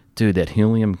like, dude, that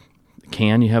helium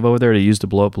can you have over there to use to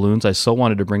blow up balloons? I so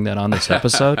wanted to bring that on this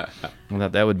episode. I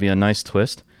thought that would be a nice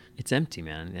twist. It's empty,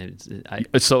 man.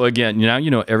 So again, now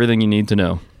you know everything you need to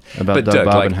know about Doug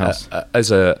Bobenhouse.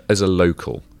 As a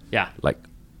local, yeah, like,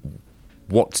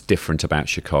 what's different about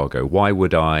Chicago? Why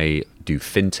would I do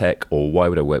fintech, or why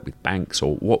would I work with banks,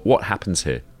 or what happens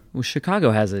here? Well,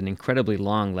 Chicago has an incredibly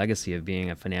long legacy of being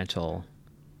a financial,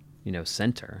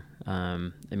 center.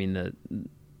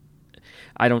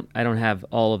 I don't have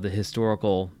all of the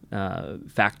historical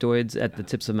factoids at the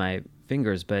tips of my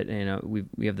fingers, but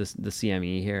we have the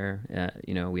CME here.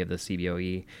 We have the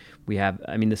CBOE. We have the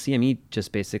CME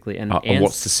just basically and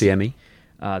what's the CME?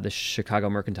 The Chicago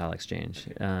Mercantile Exchange,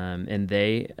 and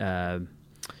they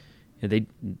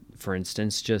for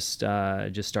instance just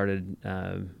started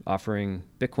offering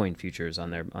Bitcoin futures on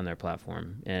their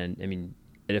platform, and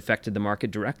it affected the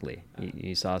market directly.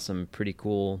 You saw some pretty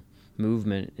cool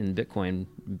movement in Bitcoin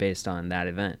based on that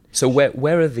event. So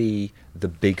where are the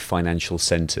big financial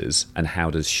centers, and how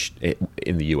does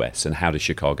in the US, and how does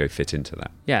Chicago fit into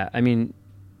that? Yeah, I mean,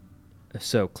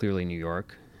 so clearly New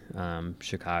York,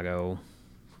 Chicago.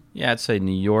 Yeah, I'd say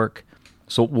New York.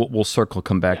 So we'll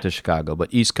come back to Chicago,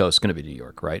 but East Coast is going to be New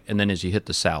York, right? And then as you hit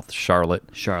the South, Charlotte,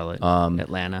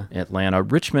 Atlanta,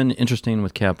 Richmond. Interesting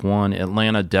with Cap One.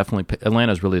 Atlanta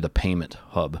is really the payment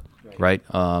hub, right?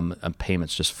 And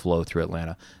payments just flow through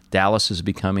Atlanta. Dallas is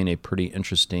becoming a pretty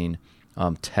interesting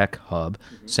tech hub.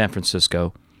 San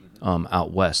Francisco,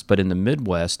 out west, but in the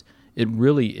Midwest, it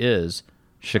really is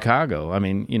Chicago. I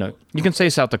mean, you can say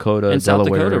South Dakota, and Delaware.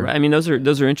 South Dakota. Right? I mean, those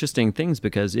are interesting things,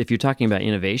 because if you're talking about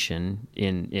innovation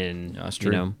in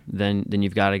then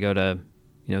you've got to go to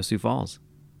Sioux Falls.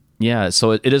 Yeah,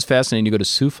 so it is fascinating. You go to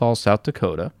Sioux Falls, South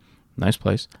Dakota, nice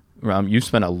place. You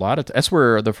spent a lot of. That's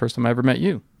where the first time I ever met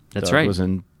you. That's right. It was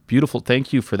in beautiful.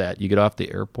 Thank you for that. You get off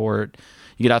the airport,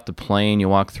 you get off the plane, you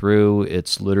walk through.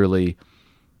 It's literally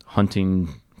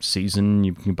hunting season.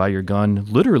 You can buy your gun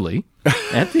literally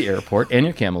at the airport, and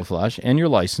your camouflage and your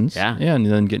license. Yeah, and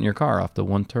then get in your car off the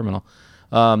one terminal.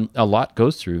 A lot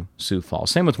goes through Sioux Falls.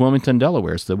 Same with Wilmington,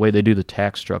 Delaware. It's the way they do the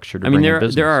tax structure to bring in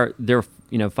business. There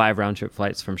are 5 round trip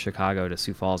flights from Chicago to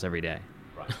Sioux Falls every day.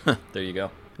 Right. There you go.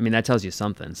 I mean, that tells you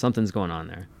something. Something's going on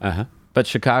there. Uh-huh. But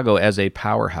Chicago as a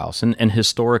powerhouse, and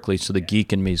historically, so the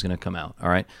geek in me is going to come out. All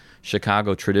right,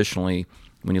 Chicago traditionally,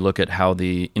 when you look at how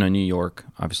New York,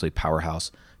 obviously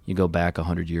powerhouse. You go back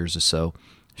 100 years or so.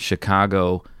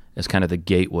 Chicago is kind of the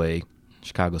gateway,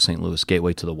 Chicago, St. Louis,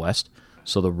 gateway to the West.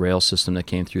 So the rail system that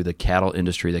came through, the cattle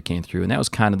industry that came through, and that was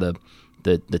kind of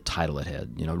the title it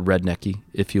had, rednecky,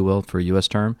 if you will, for a U.S.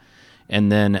 term.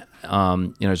 And then,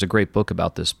 there's a great book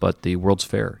about this, but the World's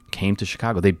Fair came to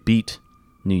Chicago. They beat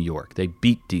New York. They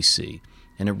beat D.C.,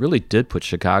 and it really did put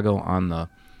Chicago on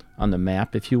the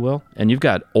map, if you will. And you've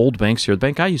got old banks here. The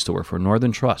bank I used to work for,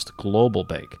 Northern Trust, global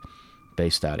bank,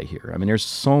 based out of here. I mean, there's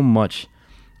so much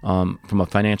from a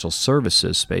financial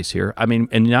services space here. I mean,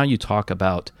 and now you talk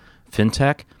about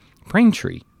fintech.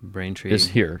 Braintree is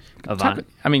here.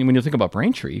 When you think about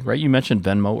Braintree, right? You mentioned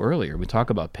Venmo earlier. We talk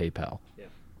about PayPal. Yeah.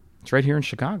 It's right here in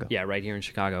Chicago. Yeah, right here in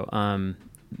Chicago.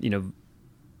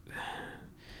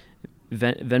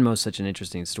 Venmo is such an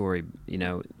interesting story.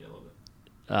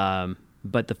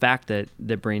 But the fact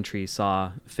that Braintree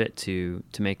saw fit to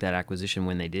make that acquisition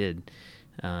when they did,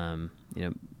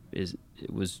 it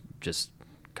was just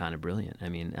kind of brilliant. I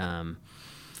mean,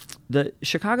 the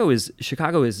Chicago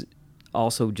is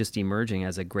also just emerging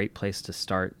as a great place to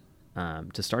start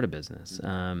a business.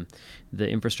 The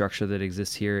infrastructure that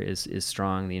exists here is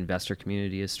strong. The investor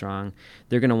community is strong.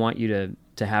 They're going to want you to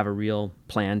have a real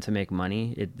plan to make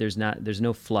money. There's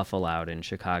no fluff allowed in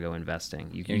Chicago investing.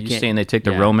 Are you saying they take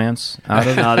the romance out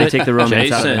of it? No, they take the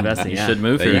romance out of investing. You should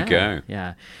move there. There you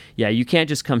go. Yeah. You can't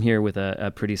just come here with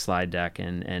a pretty slide deck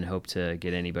and hope to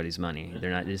get anybody's money.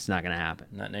 It's not going to happen.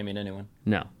 Not naming anyone.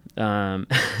 No.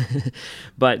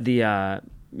 But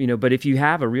but if you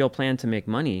have a real plan to make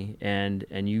money and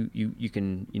you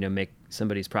can make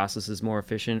somebody's processes more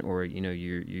efficient, or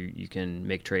you can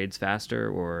make trades faster,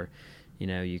 or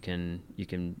you can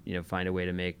find a way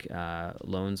to make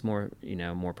loans more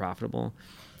profitable,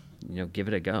 give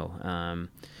it a go.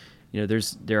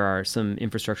 There are some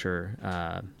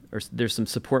infrastructure or there's some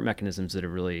support mechanisms that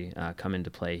have really come into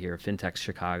play here. Fintech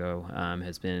Chicago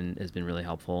has been really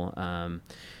helpful.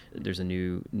 There's a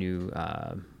new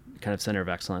kind of center of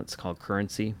excellence called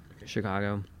Currency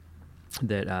Chicago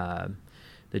that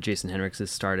Jason Henricks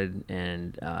has started,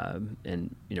 and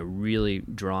really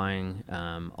drawing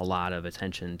a lot of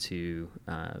attention to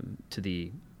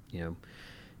the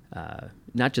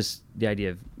not just the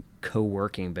idea of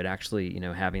co-working, but actually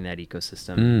having that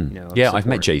ecosystem. I've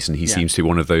met Jason. He seems to be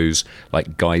one of those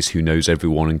guys who knows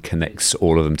everyone and connects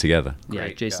all of them together. Yeah,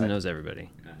 Jason knows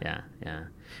everybody. Yeah.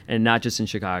 And not just in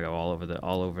Chicago, all over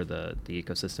the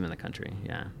ecosystem in the country.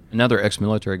 Yeah. Another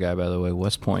ex-military guy, by the way,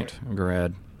 West Point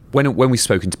grad. When we've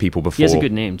spoken to people before, he has a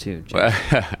good name too.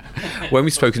 When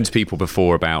we've spoken to people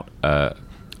before about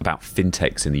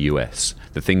fintechs in the US,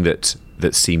 the thing that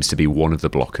seems to be one of the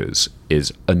blockers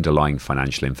is underlying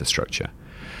financial infrastructure.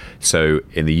 So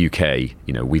in the UK,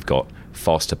 we've got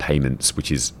faster payments,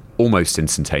 which is almost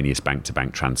instantaneous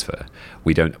bank-to-bank transfer.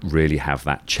 We don't really have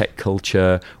that check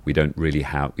culture. We don't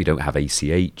have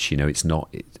ACH. It's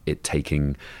not it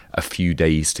taking a few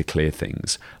days to clear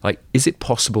things. Is it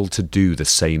possible to do the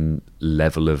same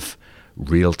level of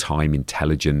real-time,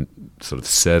 intelligent, sort of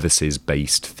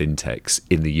services-based fintechs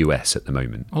in the US at the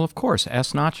moment? Well, of course.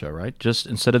 Ask Nacha, right? Just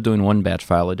instead of doing one batch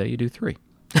file a day, you do 3.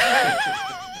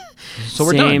 So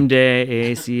we're Same done.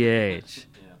 day ACH.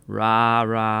 Rah,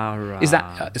 rah, rah. Is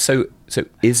that so? So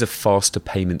is a faster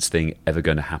payments thing ever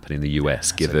going to happen in the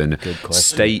US? Given good question.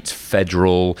 state,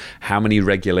 federal, how many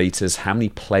regulators, how many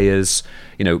players?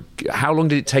 You know, how long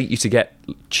did it take you to get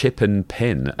chip and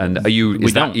pin? And are you?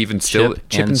 Is that even still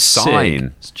chip and sign?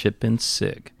 SIG. It's chip and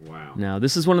SIG. Now,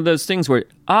 this is one of those things where,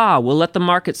 we'll let the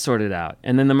market sort it out.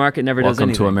 And then the market never does Welcome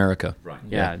anything. to America. Right.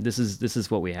 Yeah, this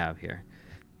is what we have here.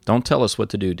 Don't tell us what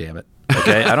to do, damn it.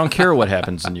 Okay, I don't care what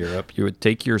happens in Europe. You would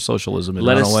take your socialism and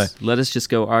run away. Let us just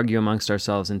go argue amongst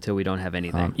ourselves until we don't have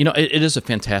anything. You know, it is a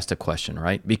fantastic question,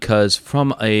 right? Because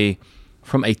from a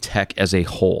tech as a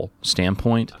whole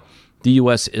standpoint, the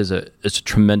U.S. is a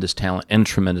tremendous talent and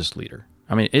tremendous leader.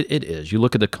 I mean, it is. You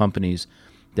look at the companies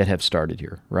that have started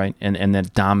here, right, and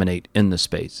that dominate in the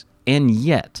space, and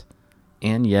yet,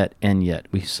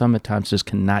 we sometimes just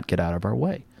cannot get out of our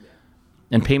way.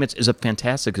 And payments is a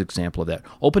fantastic example of that.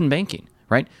 Open banking,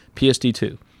 right?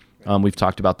 PSD2. We've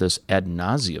talked about this ad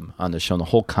nauseum on the show, and the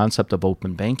whole concept of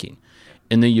open banking.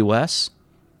 In the U.S.,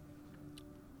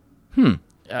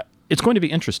 it's going to be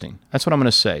interesting. That's what I'm going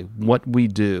to say. What we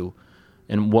do,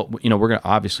 and what we're going to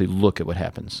obviously look at what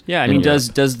happens. Yeah, I mean, does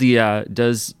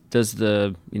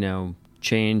the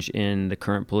change in the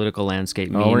current political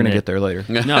landscape mean? Oh, we're going to that- get there later.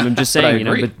 No, I'm just But I saying,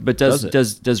 agree. but Does it?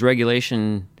 does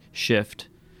regulation shift,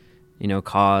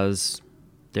 cause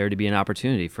there to be an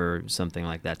opportunity for something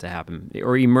like that to happen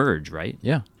or emerge, right?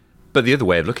 Yeah. But the other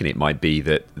way of looking at it might be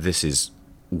that this is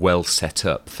well set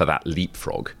up for that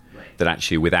leapfrog. That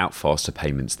actually, without faster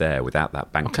payments there, without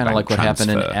that bank Kind of like what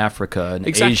happened in transfer- Africa and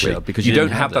Exactly. Asia, because you didn't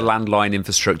don't have the that. landline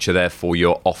infrastructure, therefore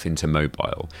you're off into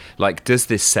mobile. Like, does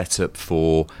this set up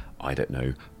for, I don't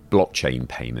know, blockchain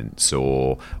payments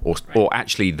or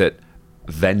actually that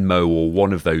Venmo or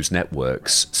one of those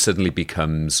networks suddenly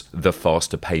becomes the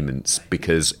faster payments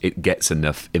because it gets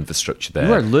enough infrastructure there?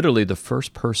 You are literally the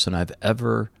first person I've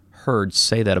ever heard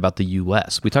say that about the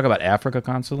U.S. We talk about Africa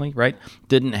constantly, right?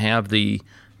 Didn't have the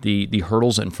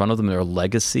hurdles in front of them, their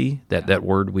legacy, that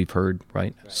word we've heard,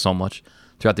 right, so much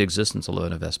throughout the existence of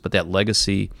LoanInvest, but that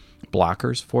legacy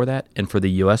blockers for that, and for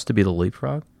the U.S. to be the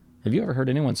leapfrog. Have you ever heard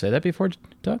anyone say that before,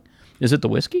 Doug? Is it the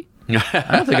whiskey?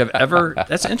 I don't think I've ever.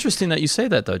 That's interesting that you say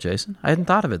that, though, Jason. I hadn't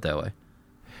thought of it that way.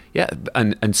 Yeah,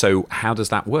 and so how does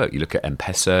that work? You look at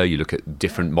M-Pesa, you look at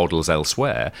different models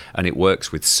elsewhere, and it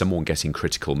works with someone getting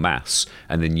critical mass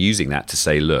and then using that to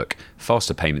say, look,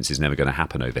 faster payments is never going to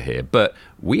happen over here, but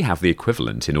we have the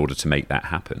equivalent in order to make that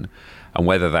happen. And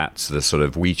whether that's the sort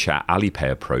of WeChat Alipay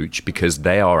approach, because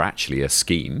they are actually a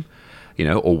scheme,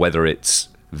 or whether it's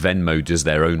Venmo does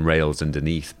their own rails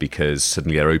underneath because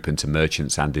suddenly they're open to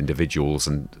merchants and individuals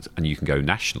and you can go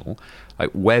national. Like,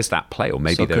 where's that play? Or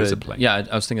maybe there is a play. Yeah,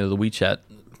 I was thinking of the WeChat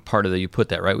part of that. You put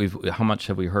that, right? How much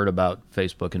have we heard about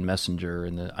Facebook and Messenger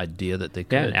and the idea that they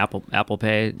could? Yeah, Apple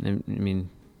Pay. I mean,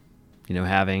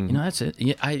 having. That's it.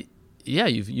 Yeah,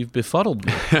 you've befuddled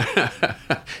me.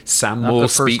 Sam Not Moore the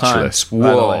first time, speechless. by the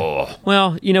Whoa.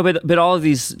 Well, but all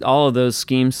of those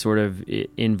schemes sort of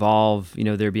involve,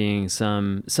 there being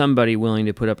somebody willing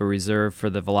to put up a reserve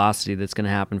for the velocity that's going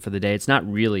to happen for the day. It's not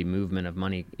really movement of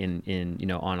money in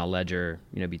on a ledger,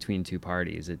 between two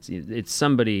parties. It's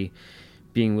somebody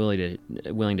being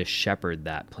willing to shepherd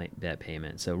that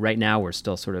payment. So right now we're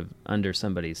still sort of under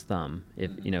somebody's thumb,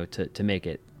 if to make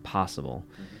it possible.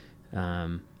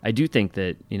 I do think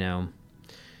that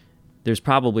there's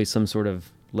probably some sort of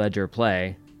ledger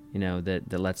play,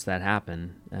 that lets that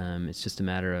happen. It's just a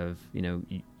matter of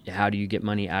how do you get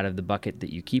money out of the bucket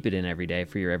that you keep it in every day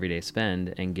for your everyday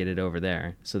spend and get it over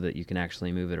there so that you can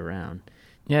actually move it around.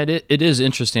 Yeah, it is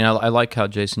interesting. I like how,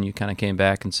 Jason, you kind of came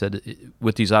back and said,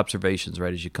 with these observations,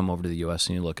 right, as you come over to the U.S.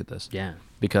 and you look at this. Yeah.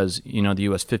 Because, the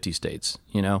U.S. 50 states,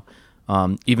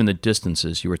 even the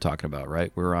distances you were talking about,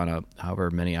 right? We were on a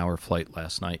however many hour flight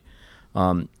last night.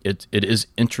 It is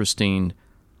interesting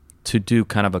to do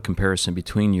kind of a comparison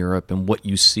between Europe and what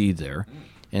you see there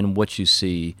and what you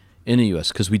see in the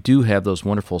U.S. because we do have those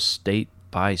wonderful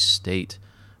state-by-state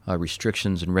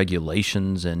restrictions and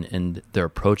regulations and their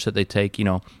approach that they take.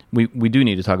 We do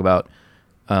need to talk about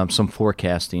some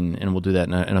forecasting, and we'll do that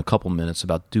in a couple minutes,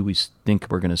 about do we think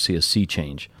we're going to see a sea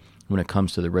change when it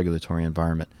comes to the regulatory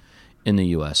environment in the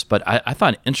U.S. But I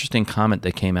thought an interesting comment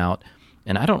that came out,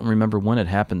 and I don't remember when it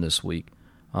happened this week.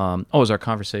 It was our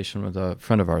conversation with a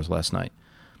friend of ours last night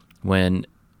when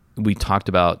we talked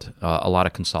about a lot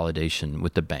of consolidation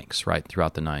with the banks, right,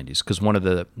 throughout the 90s. Because one of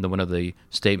the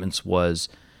statements was,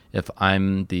 if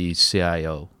I'm the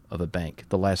CIO of a bank,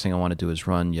 the last thing I want to do is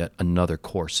run yet another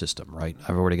core system, right?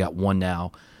 I've already got one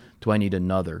now. Do I need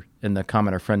another? And the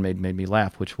comment our friend made me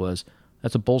laugh, which was,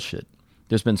 that's a bullshit.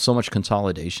 there's been so much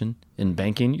consolidation in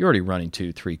banking. You're already running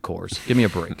 2-3 cores. Give me a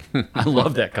break. I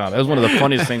love that comment. That was one of the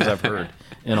funniest things I've heard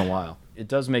in a while. It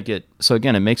does make it, so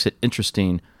again, it makes it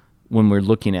interesting when we're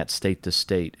looking at state to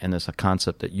state, and there's a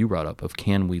concept that you brought up of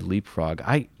can we leapfrog?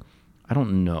 I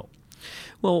don't know.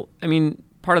 Well, I mean,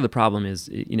 part of the problem is,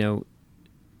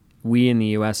 we in the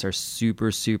U.S. are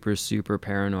super, super, super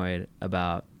paranoid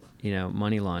about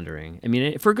money laundering. I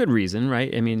mean, for good reason,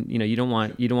 right? I mean, you don't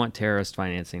want terrorist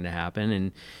financing to happen,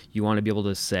 and you want to be able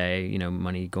to say,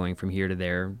 money going from here to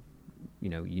there,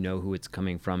 who it's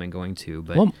coming from and going to.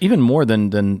 But well, even more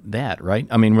than that, right?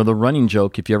 I mean, with the running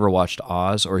joke, if you ever watched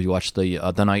Oz or you watched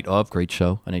the Night Of, great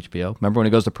show on HBO. Remember when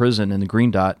he goes to prison and the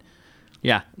green dot?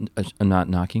 Yeah. I'm not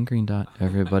knocking green dot,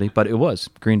 everybody, but it was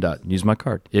green dot. Use my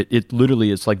card. It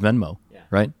literally, it's like Venmo,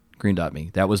 right? Green dot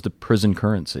me. That was the prison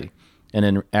currency. And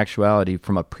in actuality,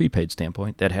 from a prepaid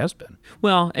standpoint, that has been.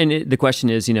 Well, and the question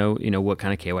is, what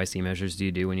kind of KYC measures do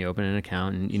you do when you open an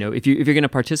account? And, if you're going to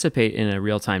participate in a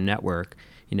real-time network,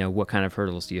 what kind of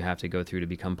hurdles do you have to go through to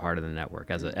become part of the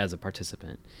network as a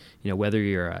participant? Whether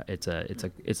you're it's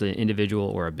an individual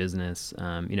or a business.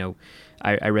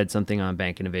 I read something on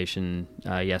Bank Innovation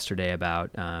yesterday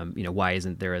about why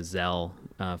isn't there a Zelle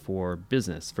for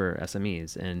business, for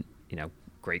SMEs? And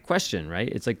great question, right?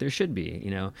 It's like there should be.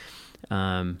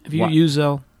 Have you used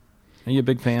Zelle? Are you a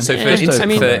big fan? So for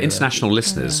international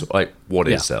listeners, what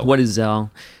is Zelle? What is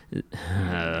Zelle?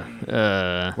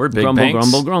 We're big grumble,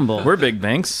 banks. grumble. We're big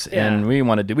banks, and we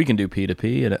can do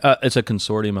P2P. And, it's a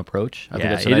consortium approach. I think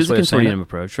that's a it nice is a way of saying consortium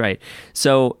approach, right?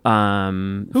 So,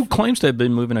 who claims to have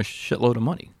been moving a shitload of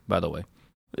money, by the way?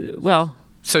 Well.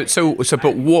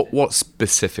 But what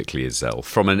specifically is Zelle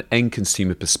from an end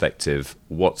consumer perspective?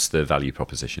 What's the value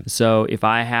proposition? So if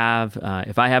I have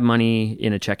money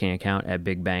in a checking account at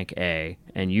Big Bank A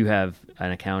and you have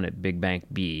an account at Big Bank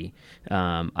B,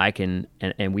 I can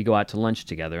and we go out to lunch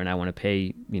together, and I want to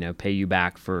pay you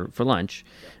back for lunch.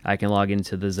 I can log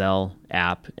into the Zelle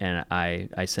app and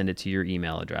I send it to your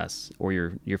email address or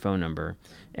your phone number.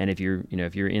 And if you're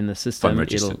in the system,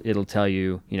 it'll tell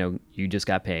you you just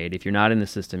got paid. If you're not in the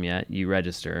system yet, you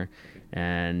register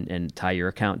and tie your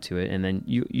account to it, and then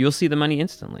you'll see the money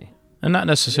instantly. And not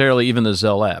necessarily even the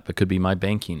Zelle app. It could be my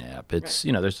banking app. It's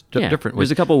there's different ways.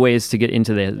 There's a couple ways to get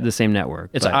into the same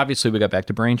network. It's obviously we got back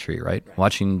to Braintree, right?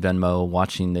 Watching Venmo,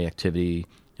 watching the activity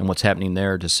and what's happening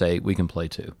there to say we can play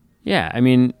too. Yeah, I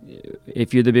mean,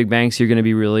 if you're the big banks, you're going to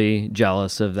be really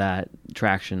jealous of that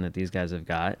traction that these guys have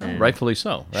got. And rightfully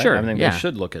so. Right? Sure. I mean, they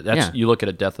should look at that. Yeah. You look at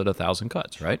a death at 1,000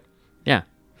 cuts, right? Yeah.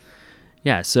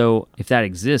 Yeah. So if that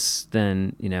exists,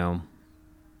 then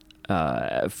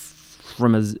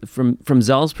from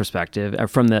Zelle's perspective,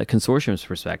 from the consortium's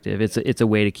perspective, it's a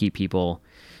way to keep people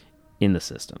in the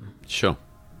system. Sure.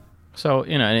 So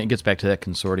and it gets back to that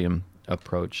consortium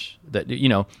approach that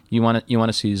you want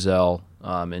to see Zelle.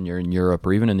 And you're in Europe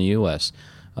or even in the U.S.,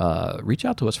 reach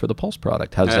out to us for the Pulse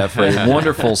product. How's that for a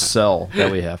wonderful sell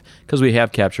that we have? Because we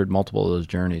have captured multiple of those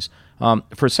journeys.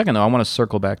 For a second, though, I want to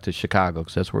circle back to Chicago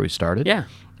because that's where we started. Yeah.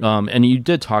 And you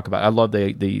did talk about, I love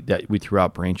that we threw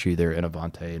out Braintree there,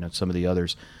 Innovante, and some of the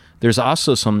others. There's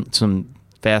also some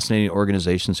fascinating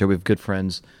organizations here. We have good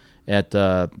friends at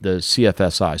the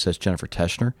CFSI, so that's Jennifer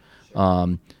Teschner,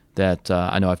 that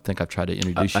I think I've tried to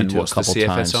introduce you to a couple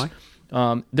times.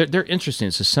 They're interesting.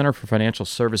 It's the Center for Financial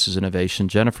Services Innovation.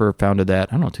 Jennifer founded that,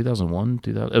 2001,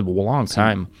 a long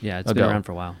time Yeah, it's ago. been around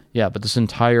for a while. Yeah, but this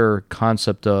entire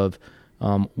concept of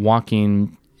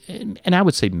walking, and I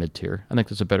would say mid-tier, I think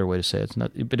that's a better way to say it. It's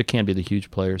not, but it can be the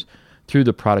huge players, through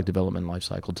the product development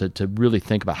lifecycle to really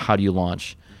think about how do you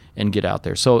launch and get out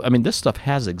there. So, I mean, this stuff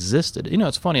has existed.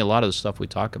 It's funny, a lot of the stuff we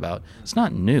talk about, it's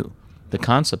not new. The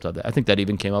concept of that, I think that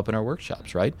even came up in our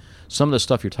workshops, right? Some of the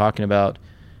stuff you're talking about,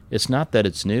 it's not that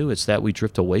it's new, it's that we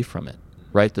drift away from it,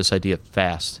 right? This idea of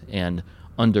fast and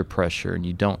under pressure, and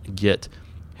you don't get,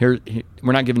 we're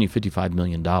not giving you $55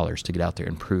 million to get out there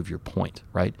and prove your point,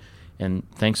 right? And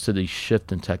thanks to the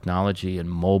shift in technology and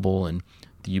mobile and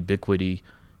the ubiquity,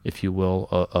 if you will,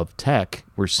 of tech,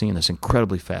 we're seeing this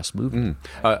incredibly fast movement.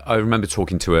 I remember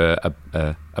talking to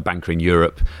a banker in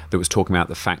Europe that was talking about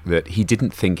the fact that he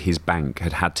didn't think his bank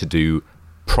had to do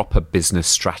proper business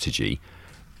strategy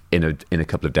in a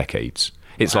couple of decades.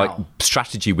 It's like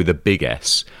strategy with a big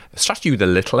S. Strategy with a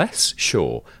little s,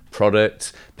 sure.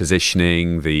 Product,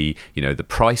 positioning, the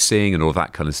pricing and all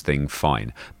that kind of thing,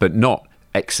 fine. But not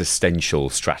existential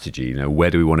strategy.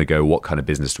 Where do we want to go? What kind of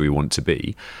business do we want to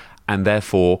be? And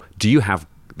therefore, do you have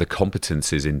the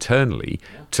competencies internally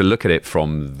to look at it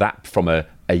from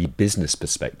a business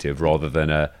perspective rather than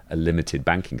a limited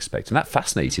banking perspective. And that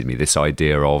fascinated me, this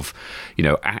idea of,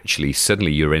 actually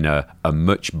suddenly you're in a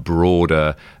much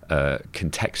broader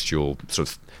contextual sort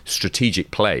of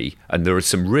strategic play, and there are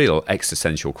some real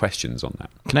existential questions on that.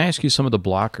 Can I ask you some of the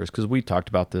blockers? Because we talked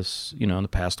about this, in the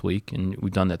past week, and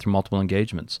we've done that through multiple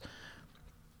engagements.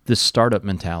 This startup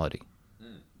mentality,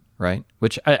 right?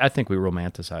 Which I think we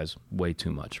romanticize way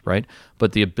too much, right?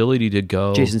 But the ability to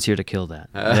go... Jason's here to kill that.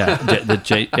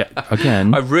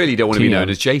 Again... I really don't want to be known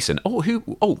as Jason.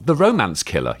 The romance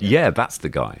killer. Yeah, that's the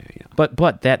guy. Yeah.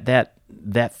 But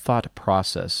that thought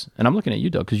process, and I'm looking at you,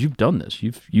 Doug, because you've done this.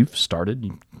 You've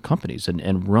started companies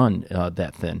and run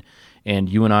that thing. And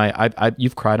you and I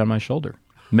you've cried on my shoulder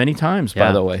many times,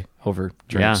 by the way, over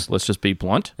drinks. Let's just be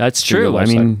blunt. That's true. I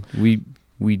mean,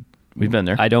 we've been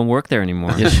there. I don't work there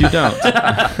anymore. Yes, you don't.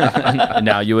 And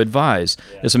now you advise.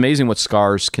 It's amazing what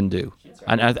scars can do.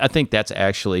 And I think that's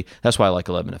why I like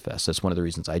 11FS. That's one of the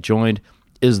reasons I joined,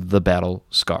 is the battle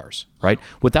scars, right?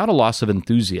 Without a loss of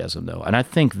enthusiasm, though. And I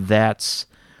think that's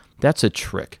a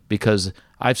trick, because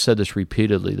I've said this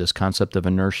repeatedly, this concept of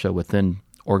inertia within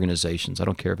organizations. I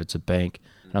don't care if it's a bank.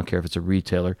 I don't care if it's a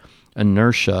retailer.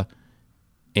 Inertia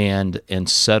and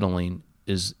settling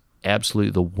is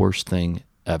absolutely the worst thing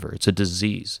ever. It's a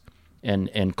disease.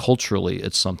 And culturally,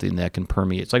 it's something that can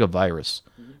permeate. It's like a virus,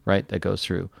 right, that goes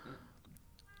through.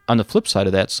 On the flip side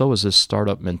of that, so is this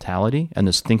startup mentality, and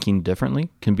this thinking differently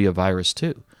can be a virus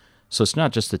too. So it's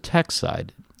not just the tech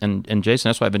side. And Jason,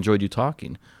 that's why I've enjoyed you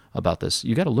talking about this.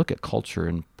 You got to look at culture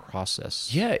and process.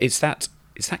 Yeah, it's that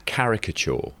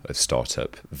caricature of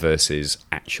startup versus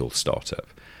actual startup.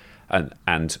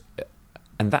 And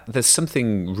that there's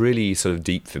something really sort of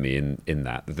deep for me in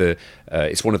that.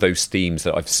 It's one of those themes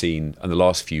that I've seen in the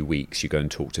last few weeks. You go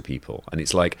and talk to people, and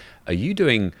it's like, are you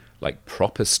doing like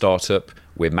proper startup?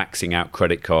 We're maxing out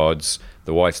credit cards.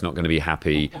 The wife's not going to be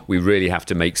happy. We really have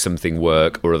to make something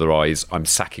work, or otherwise I'm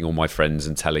sacking all my friends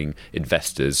and telling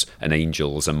investors and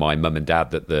angels and my mum and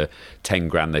dad that the 10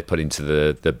 grand they put into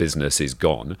the business is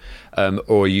gone.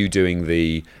 Or are you doing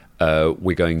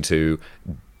we're going to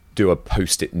do a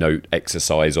post-it note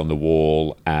exercise on the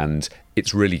wall, and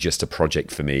it's really just a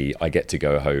project for me. I get to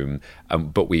go home,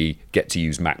 but we get to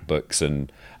use MacBooks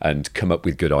and come up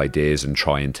with good ideas and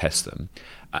try and test them.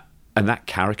 And that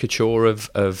caricature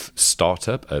of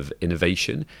startup, of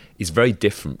innovation, is very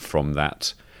different from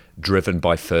that driven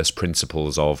by first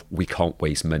principles of we can't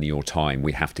waste money or time,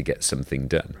 we have to get something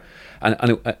done.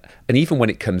 And even when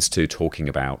it comes to talking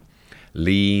about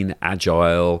lean,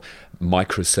 agile,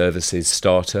 microservices,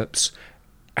 startups,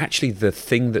 actually the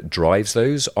thing that drives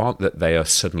those aren't that they are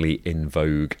suddenly in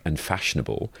vogue and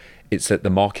fashionable. It's that the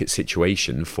market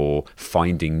situation for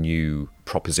finding new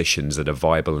propositions that are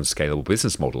viable and scalable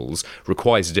business models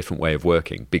requires a different way of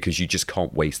working, because you just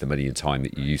can't waste the money and time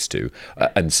that you used to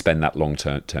and spend that long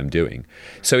term doing.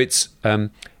 So it's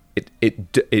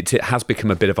it has become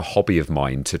a bit of a hobby of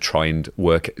mine to try and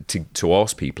work to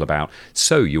ask people about,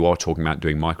 so you are talking about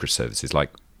doing microservices,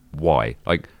 like why?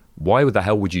 Like why the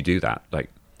hell would you do that? Like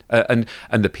and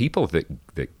the people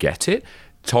that get it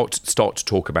start to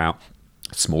talk about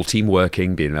small team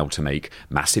working, being able to make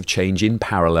massive change in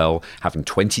parallel, having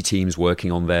 20 teams working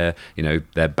on their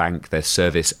bank, their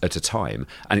service at a time.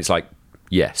 And it's like,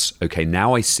 yes, okay,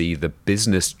 now I see the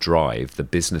business drive, the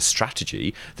business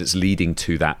strategy that's leading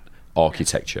to that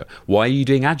architecture. Why are you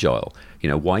doing agile?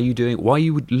 Why are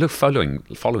you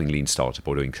following lean startup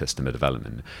or doing customer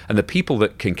development? And the people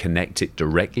that can connect it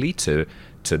directly to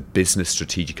business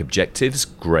strategic objectives,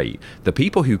 great. The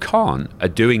people who can't are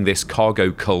doing this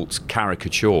cargo cult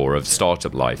caricature of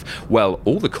startup life. Well,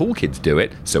 all the cool kids do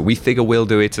it, so we figure we'll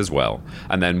do it as well.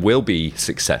 And then we'll be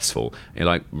successful. You're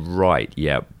like, right,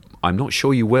 yeah, I'm not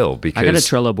sure you will, because... I got a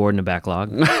Trello board in the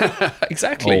backlog.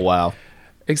 Exactly. Oh, wow.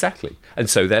 Exactly. And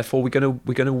so therefore we're going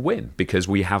to win, because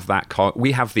we have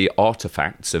we have the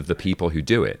artifacts of the people who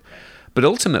do it. But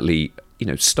ultimately,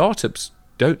 startups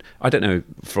I don't know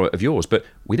of yours, but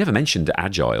we never mentioned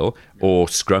agile or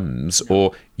scrums,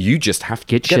 or you just have to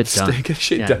get shit done. Get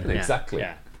shit done. Yeah. Exactly.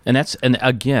 Yeah. And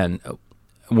again,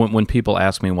 when people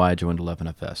ask me why I joined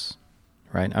 11FS,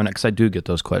 right? Because I do get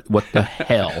those questions. What the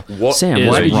hell? Sam,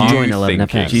 why did you join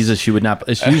 11FS? Jesus, you would not.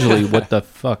 It's usually what the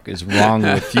fuck is wrong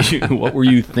with you? What were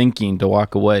you thinking to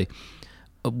walk away?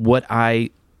 What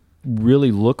I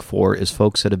really look for is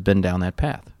folks that have been down that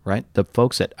path. Right? The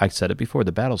folks that, I said it before,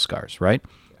 the battle scars, right?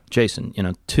 Jason,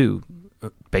 2,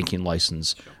 banking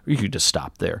license, you could just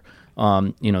stop there.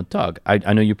 Doug,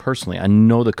 I know you personally. I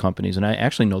know the companies, and I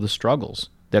actually know the struggles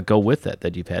that go with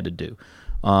that you've had to do.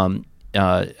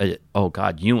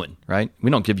 Ewan, right? We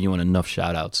don't give Ewan enough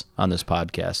shout outs on this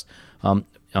podcast.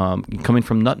 Coming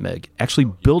from Nutmeg, actually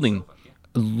building,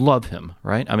 love him,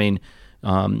 right? I mean,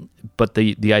 but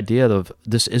the idea of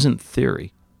this isn't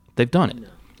theory. They've done it.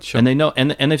 Sure. And they know,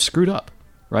 and they've screwed up,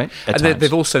 right? And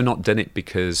they've also not done it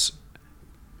because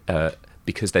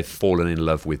they've fallen in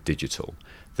love with digital.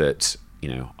 That,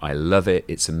 I love it,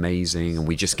 it's amazing, and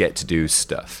we just get to do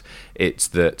stuff.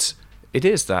 It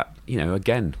is that,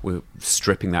 again, we're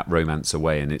stripping that romance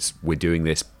away, and we're doing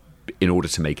this in order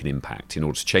to make an impact, in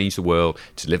order to change the world,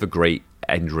 to deliver great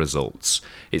end results.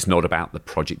 It's not about the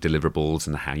project deliverables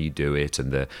and how you do it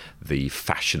and the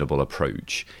fashionable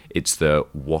approach. It's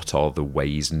what are the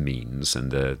ways and means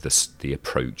and the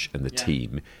approach and the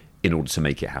team in order to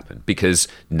make it happen. Because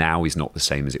now is not the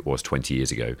same as it was 20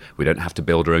 years ago. We don't have to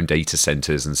build our own data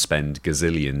centers and spend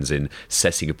gazillions in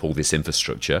setting up all this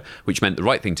infrastructure, which meant the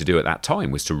right thing to do at that time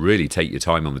was to really take your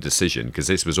time on the decision, because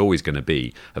this was always going to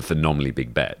be a phenomenally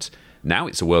big bet. Now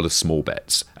it's a world of small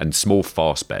bets and small,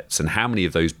 fast bets. And how many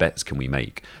of those bets can we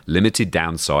make? Limited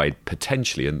downside,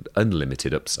 potentially an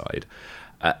unlimited upside.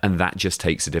 And that just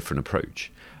takes a different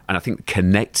approach. And I think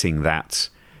connecting that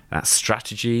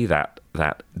strategy, that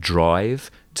drive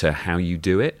to how you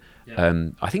do it,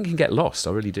 I think can get lost.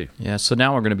 I really do. Yeah, so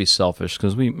now we're going to be selfish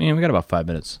because we got about 5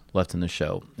 minutes left in the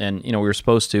show. And, we were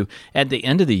supposed to, at the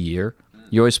end of the year,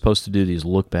 you're always supposed to do these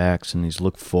look backs and these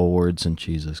look forwards, and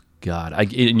Jesus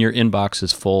God, in your inbox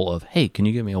is full of, hey, can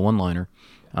you give me a one-liner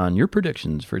on your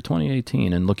predictions for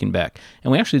 2018 and looking back?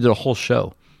 And we actually did a whole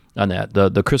show on that,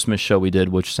 the Christmas show we did,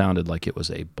 which sounded like it was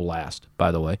a blast,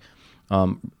 by the way.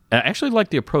 I actually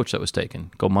liked the approach that was taken.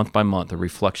 Go month by month, a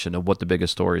reflection of what the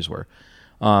biggest stories were.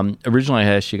 Originally,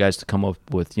 I asked you guys to come up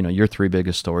with, your 3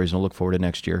 biggest stories and look forward to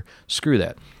next year. Screw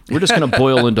that. We're just going to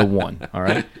boil into one, all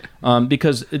right?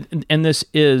 Because, and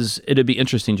it'd be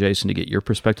interesting, Jason, to get your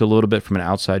perspective a little bit from an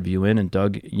outside view in, and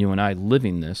Doug, you and I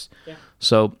living this. Yeah.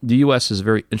 So the U.S. is a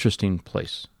very interesting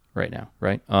place right now,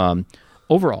 right?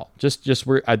 Overall,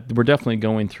 we're definitely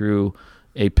going through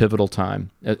a pivotal time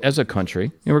as a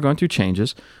country, and we're going through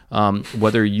changes,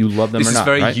 whether you love them or not. This is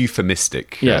very right?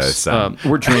 euphemistic. Yes,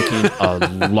 we're drinking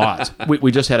a lot.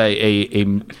 We just had a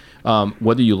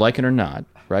whether you like it or not,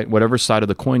 right? Whatever side of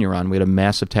the coin you're on, we had a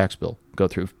massive tax bill go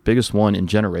through, biggest one in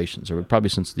generations, or probably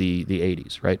since the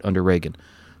 80s, right, under Reagan.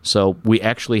 So we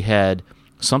actually had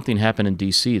something happen in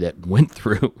D.C. that went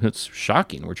through. It's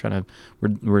shocking.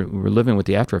 We're living with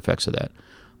the after effects of that.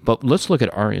 But let's look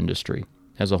at our industry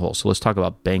as a whole. So let's talk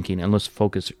about banking, and let's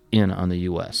focus in on the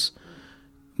U.S.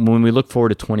 When we look forward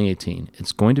to 2018,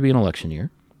 it's going to be an election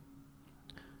year.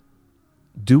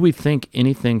 Do we think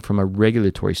anything from a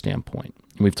regulatory standpoint?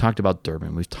 And we've talked about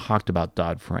Durbin. We've talked about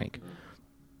Dodd-Frank.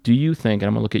 Do you think, and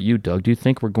I'm going to look at you, Doug, do you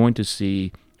think we're going to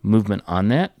see movement on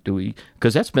that?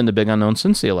 Because that's been the big unknown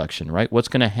since the election, right? What's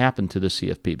going to happen to the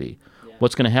CFPB?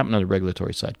 What's going to happen on the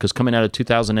regulatory side? Because coming out of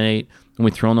 2008, when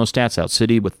we thrown those stats out,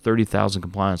 city with 30,000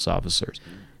 compliance officers,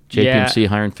 JPMC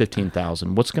hiring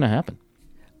 15,000. What's going to happen?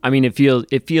 I mean, it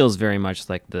feels very much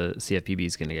like the CFPB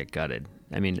is going to get gutted.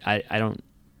 I mean, I don't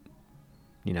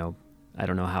know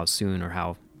how soon or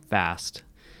how fast,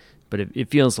 but it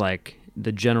feels like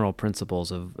the general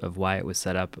principles of why it was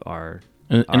set up are.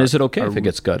 And is it okay if it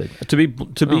gets gutted?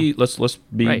 Let's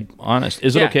be right. honest.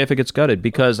 Is it okay if it gets gutted?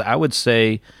 Because I would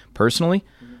say, personally,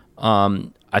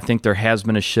 I think there has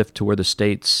been a shift to where the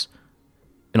states,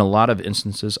 in a lot of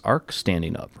instances, are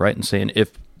standing up, right, and saying,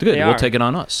 "If good, we'll take it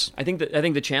on us." I think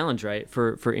the challenge, right,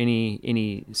 for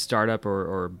any startup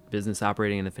or business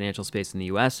operating in the financial space in the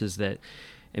U.S. is that,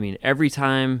 I mean, every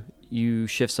time you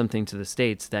shift something to the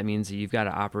states, that means that you've got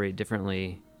to operate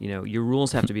differently. Your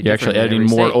rules have to be different. You're actually adding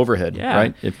more overhead,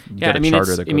 right? If you got a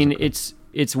charter that goes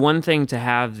it's one thing to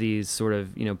have these sort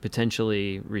of,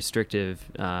 potentially restrictive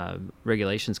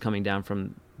regulations coming down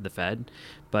from the Fed,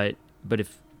 but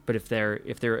if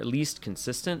they're at least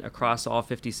consistent across all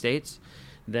 50 states,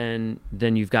 then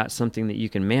you've got something that you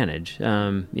can manage.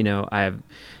 I have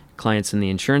clients in the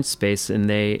insurance space, and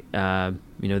the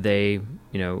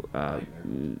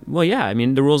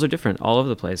rules are different all over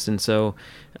the place, and so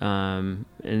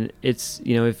and it's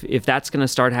if that's going to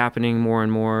start happening more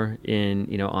and more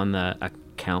in on the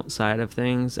account side of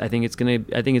things, I think it's going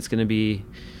to be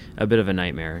a bit of a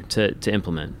nightmare to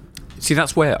implement. See,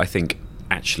 that's where I think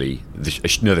actually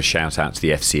another shout out to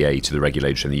the FCA, to the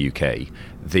regulator in the UK.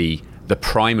 The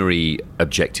primary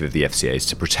objective of the FCA is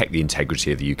to protect the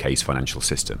integrity of the UK's financial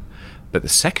system. But the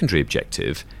secondary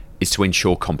objective is to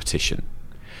ensure competition.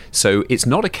 So it's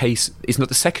not the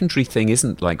secondary thing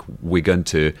isn't like we're going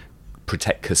to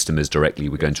protect customers directly,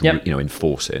 we're going to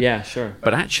enforce it. Yeah, sure.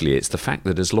 But actually it's the fact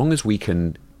that as long as we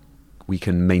can we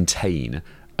can maintain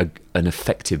an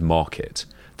effective market.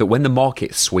 That when the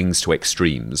market swings to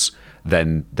extremes,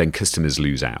 then customers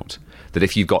lose out. That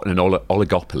if you've got an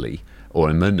oligopoly or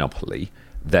a monopoly,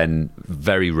 then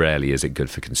very rarely is it good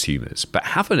for consumers. But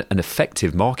have an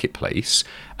effective marketplace,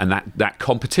 and that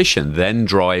competition then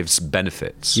drives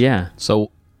benefits. Yeah. So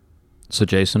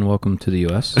Jason, welcome to the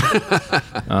U.S.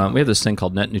 We have this thing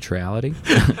called net neutrality.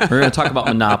 We're going to talk about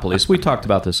monopolies. We talked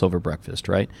about this over breakfast,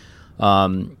 right?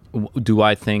 Do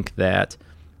I think that...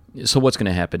 So what's going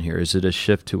to happen here? Is it a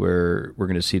shift to where we're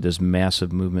going to see this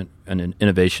massive movement and an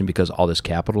innovation because all this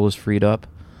capital is freed up?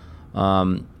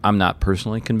 I'm not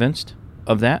personally convinced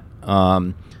of that.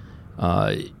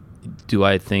 Do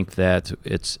I think that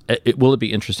will it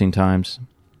be interesting times?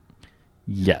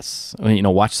 Yes. I mean,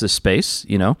 watch this space,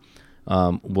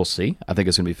 we'll see. I think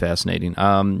it's going to be fascinating.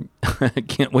 I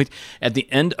can't wait. At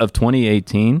the end of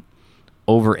 2018,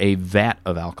 over a vat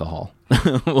of alcohol,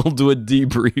 we'll do a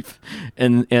debrief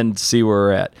and see where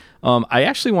we're at. I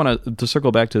actually want to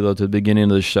circle back to the beginning of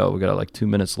the show. We got like 2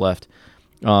 minutes left.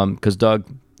 Because Doug,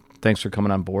 thanks for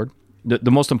coming on board.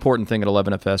 The most important thing at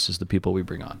 11FS is the people we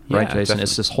bring on, right, Jason? Definitely.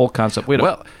 It's this whole concept.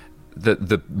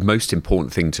 The most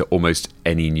important thing to almost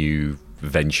any new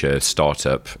venture,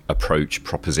 startup, approach,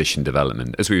 proposition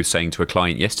development, as we were saying to a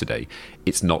client yesterday,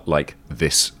 it's not like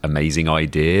this amazing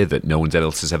idea that no one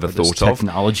else has ever thought of.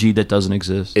 Technology that doesn't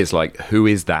exist. It's like, who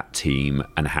is that team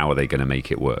and how are they going to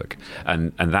make it work?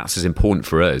 And that's as important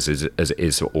for us as it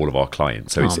is for all of our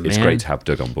clients. So it's great to have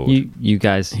Doug on board. You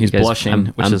guys, he's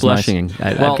blushing. I'm blushing.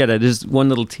 Nice. I've got just one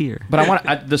little tear.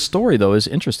 But the story though is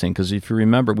interesting because if you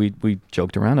remember, we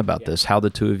joked around about this, how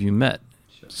the two of you met.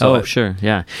 So sure,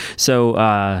 yeah.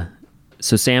 So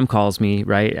Sam calls me,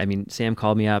 right? I mean, Sam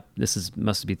called me up.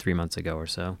 Must be 3 months ago or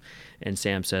so, and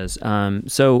Sam says,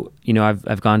 "So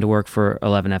I've gone to work for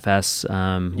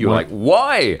 11FS." You're like,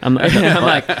 why? I'm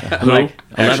like,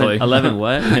 11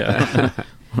 what? Yeah.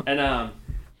 And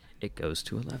it goes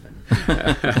to 11.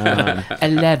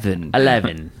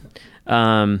 11.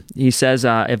 He says,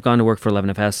 I've gone to work for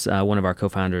 11FS. One of our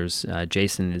co-founders,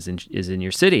 Jason, is in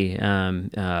your city.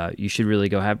 You should really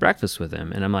go have breakfast with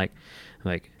him. And I'm like,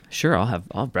 sure, I'll have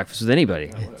breakfast with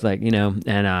anybody. It's like,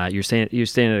 and you're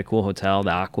staying at a cool hotel,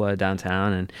 the Aqua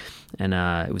downtown, and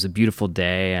it was a beautiful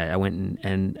day. I went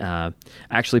and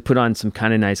actually put on some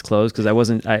kind of nice clothes because I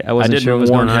wasn't sure what was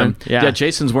going on. Yeah,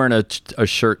 Jason's wearing a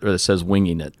shirt that says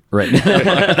 "Winging It" right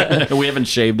now. We haven't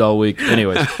shaved all week,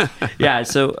 anyways. Yeah,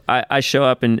 so I show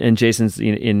up and Jason's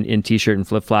in t-shirt and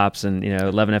flip flops and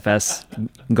 11FS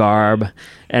garb,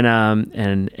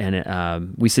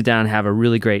 and we sit down and have a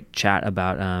really great chat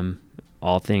about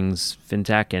all things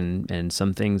fintech and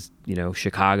some things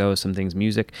Chicago, some things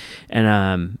music,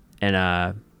 and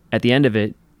at the end of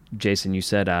it, Jason, you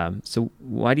said, so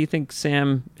why do you think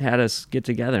Sam had us get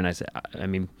together? And I said, I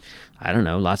mean, I don't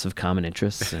know, lots of common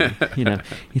interests. And,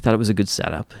 he thought it was a good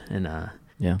setup. And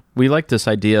yeah, we like this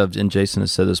idea of, and Jason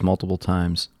has said this multiple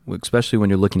times, especially when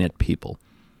you're looking at people,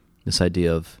 this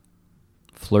idea of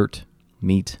flirt,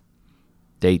 meet,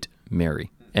 date,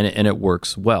 marry. And it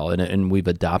works well. And we've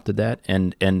adopted that.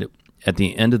 And at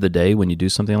the end of the day, when you do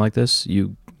something like this,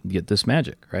 you get this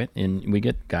magic, right? And we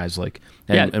get guys like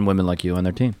and women like you on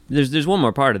their team. There's one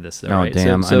more part of this, though. Oh, right?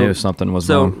 damn! I knew something was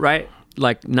wrong. So right,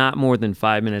 like not more than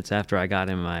 5 minutes after I got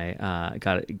in my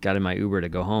got in my Uber to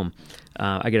go home,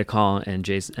 I get a call, and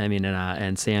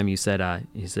and Sam, you said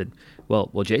he said,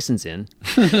 well, Jason's in.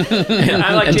 And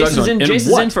I'm like, Jason's in.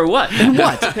 Jason's in for what? And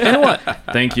what? And what?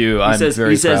 Thank you. I'm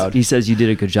very proud. He says you did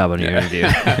a good job on your interview.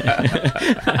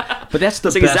 But that's the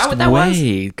best is that what that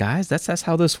way, guys. That's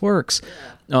how this works.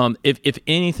 If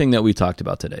anything that we talked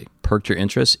about today perked your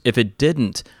interest, if it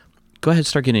didn't, go ahead and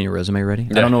start getting your resume ready.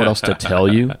 I don't know what else to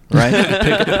tell you,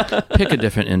 right? Pick a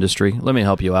different industry. Let me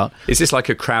help you out. Is this like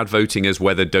a crowd voting as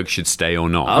whether Doug should stay or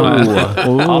not?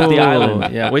 Off the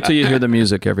island. Yeah, wait till you hear the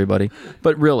music, everybody.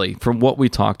 But really, from what we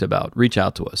talked about, reach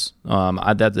out to us.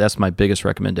 That's my biggest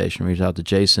recommendation. Reach out to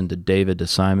Jason, to David, to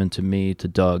Simon, to me, to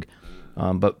Doug.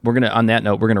 But on that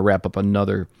note, we're going to wrap up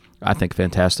another, I think,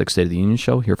 fantastic State of the Union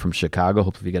show here from Chicago.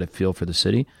 Hopefully you get a feel for the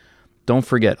city. Don't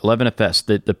forget,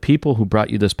 11FS, the people who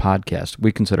brought you this podcast,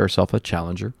 we consider ourselves a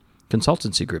challenger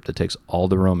consultancy group that takes all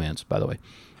the romance, by the way,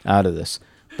 out of this.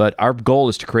 But our goal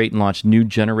is to create and launch new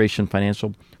generation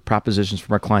financial propositions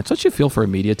from our clients. Don't you feel for a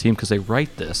media team because they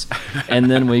write this, and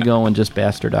then we go and just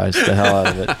bastardize the hell out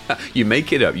of it. You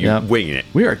make it up. You wing it.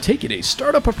 We are taking a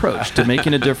startup approach to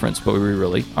making a difference, but we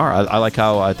really are. I like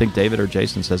how I think David or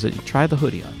Jason says it. Try the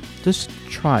hoodie on. Just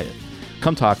try it.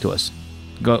 Come talk to us.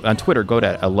 Go on Twitter. Go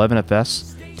to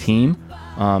 11FS team.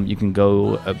 You can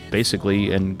go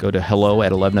basically and go to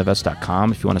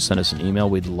hello@11fs.com if you want to send us an email.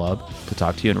 We'd love to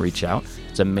talk to you and reach out.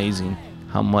 It's amazing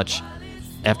how much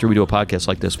after we do a podcast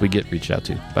like this, we get reached out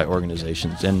to by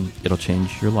organizations, and it'll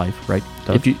change your life, right,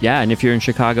 Doug? And if you're in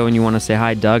Chicago and you want to say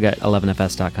hi, Doug at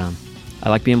 11fs.com. I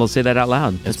like being able to say that out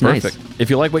loud. It's perfect. Nice. If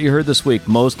you like what you heard this week,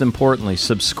 most importantly,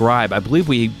 subscribe. I believe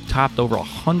we topped over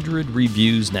 100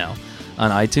 reviews now on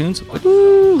iTunes.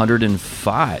 Woo!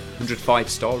 105.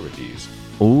 105-star reviews.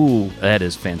 Ooh, that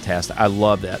is fantastic. I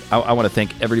love that. I want to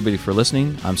thank everybody for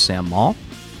listening. I'm Sam Maul.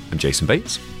 I'm Jason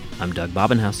Bates. I'm Doug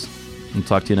Bobenhouse. And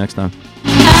talk to you next time.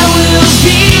 I will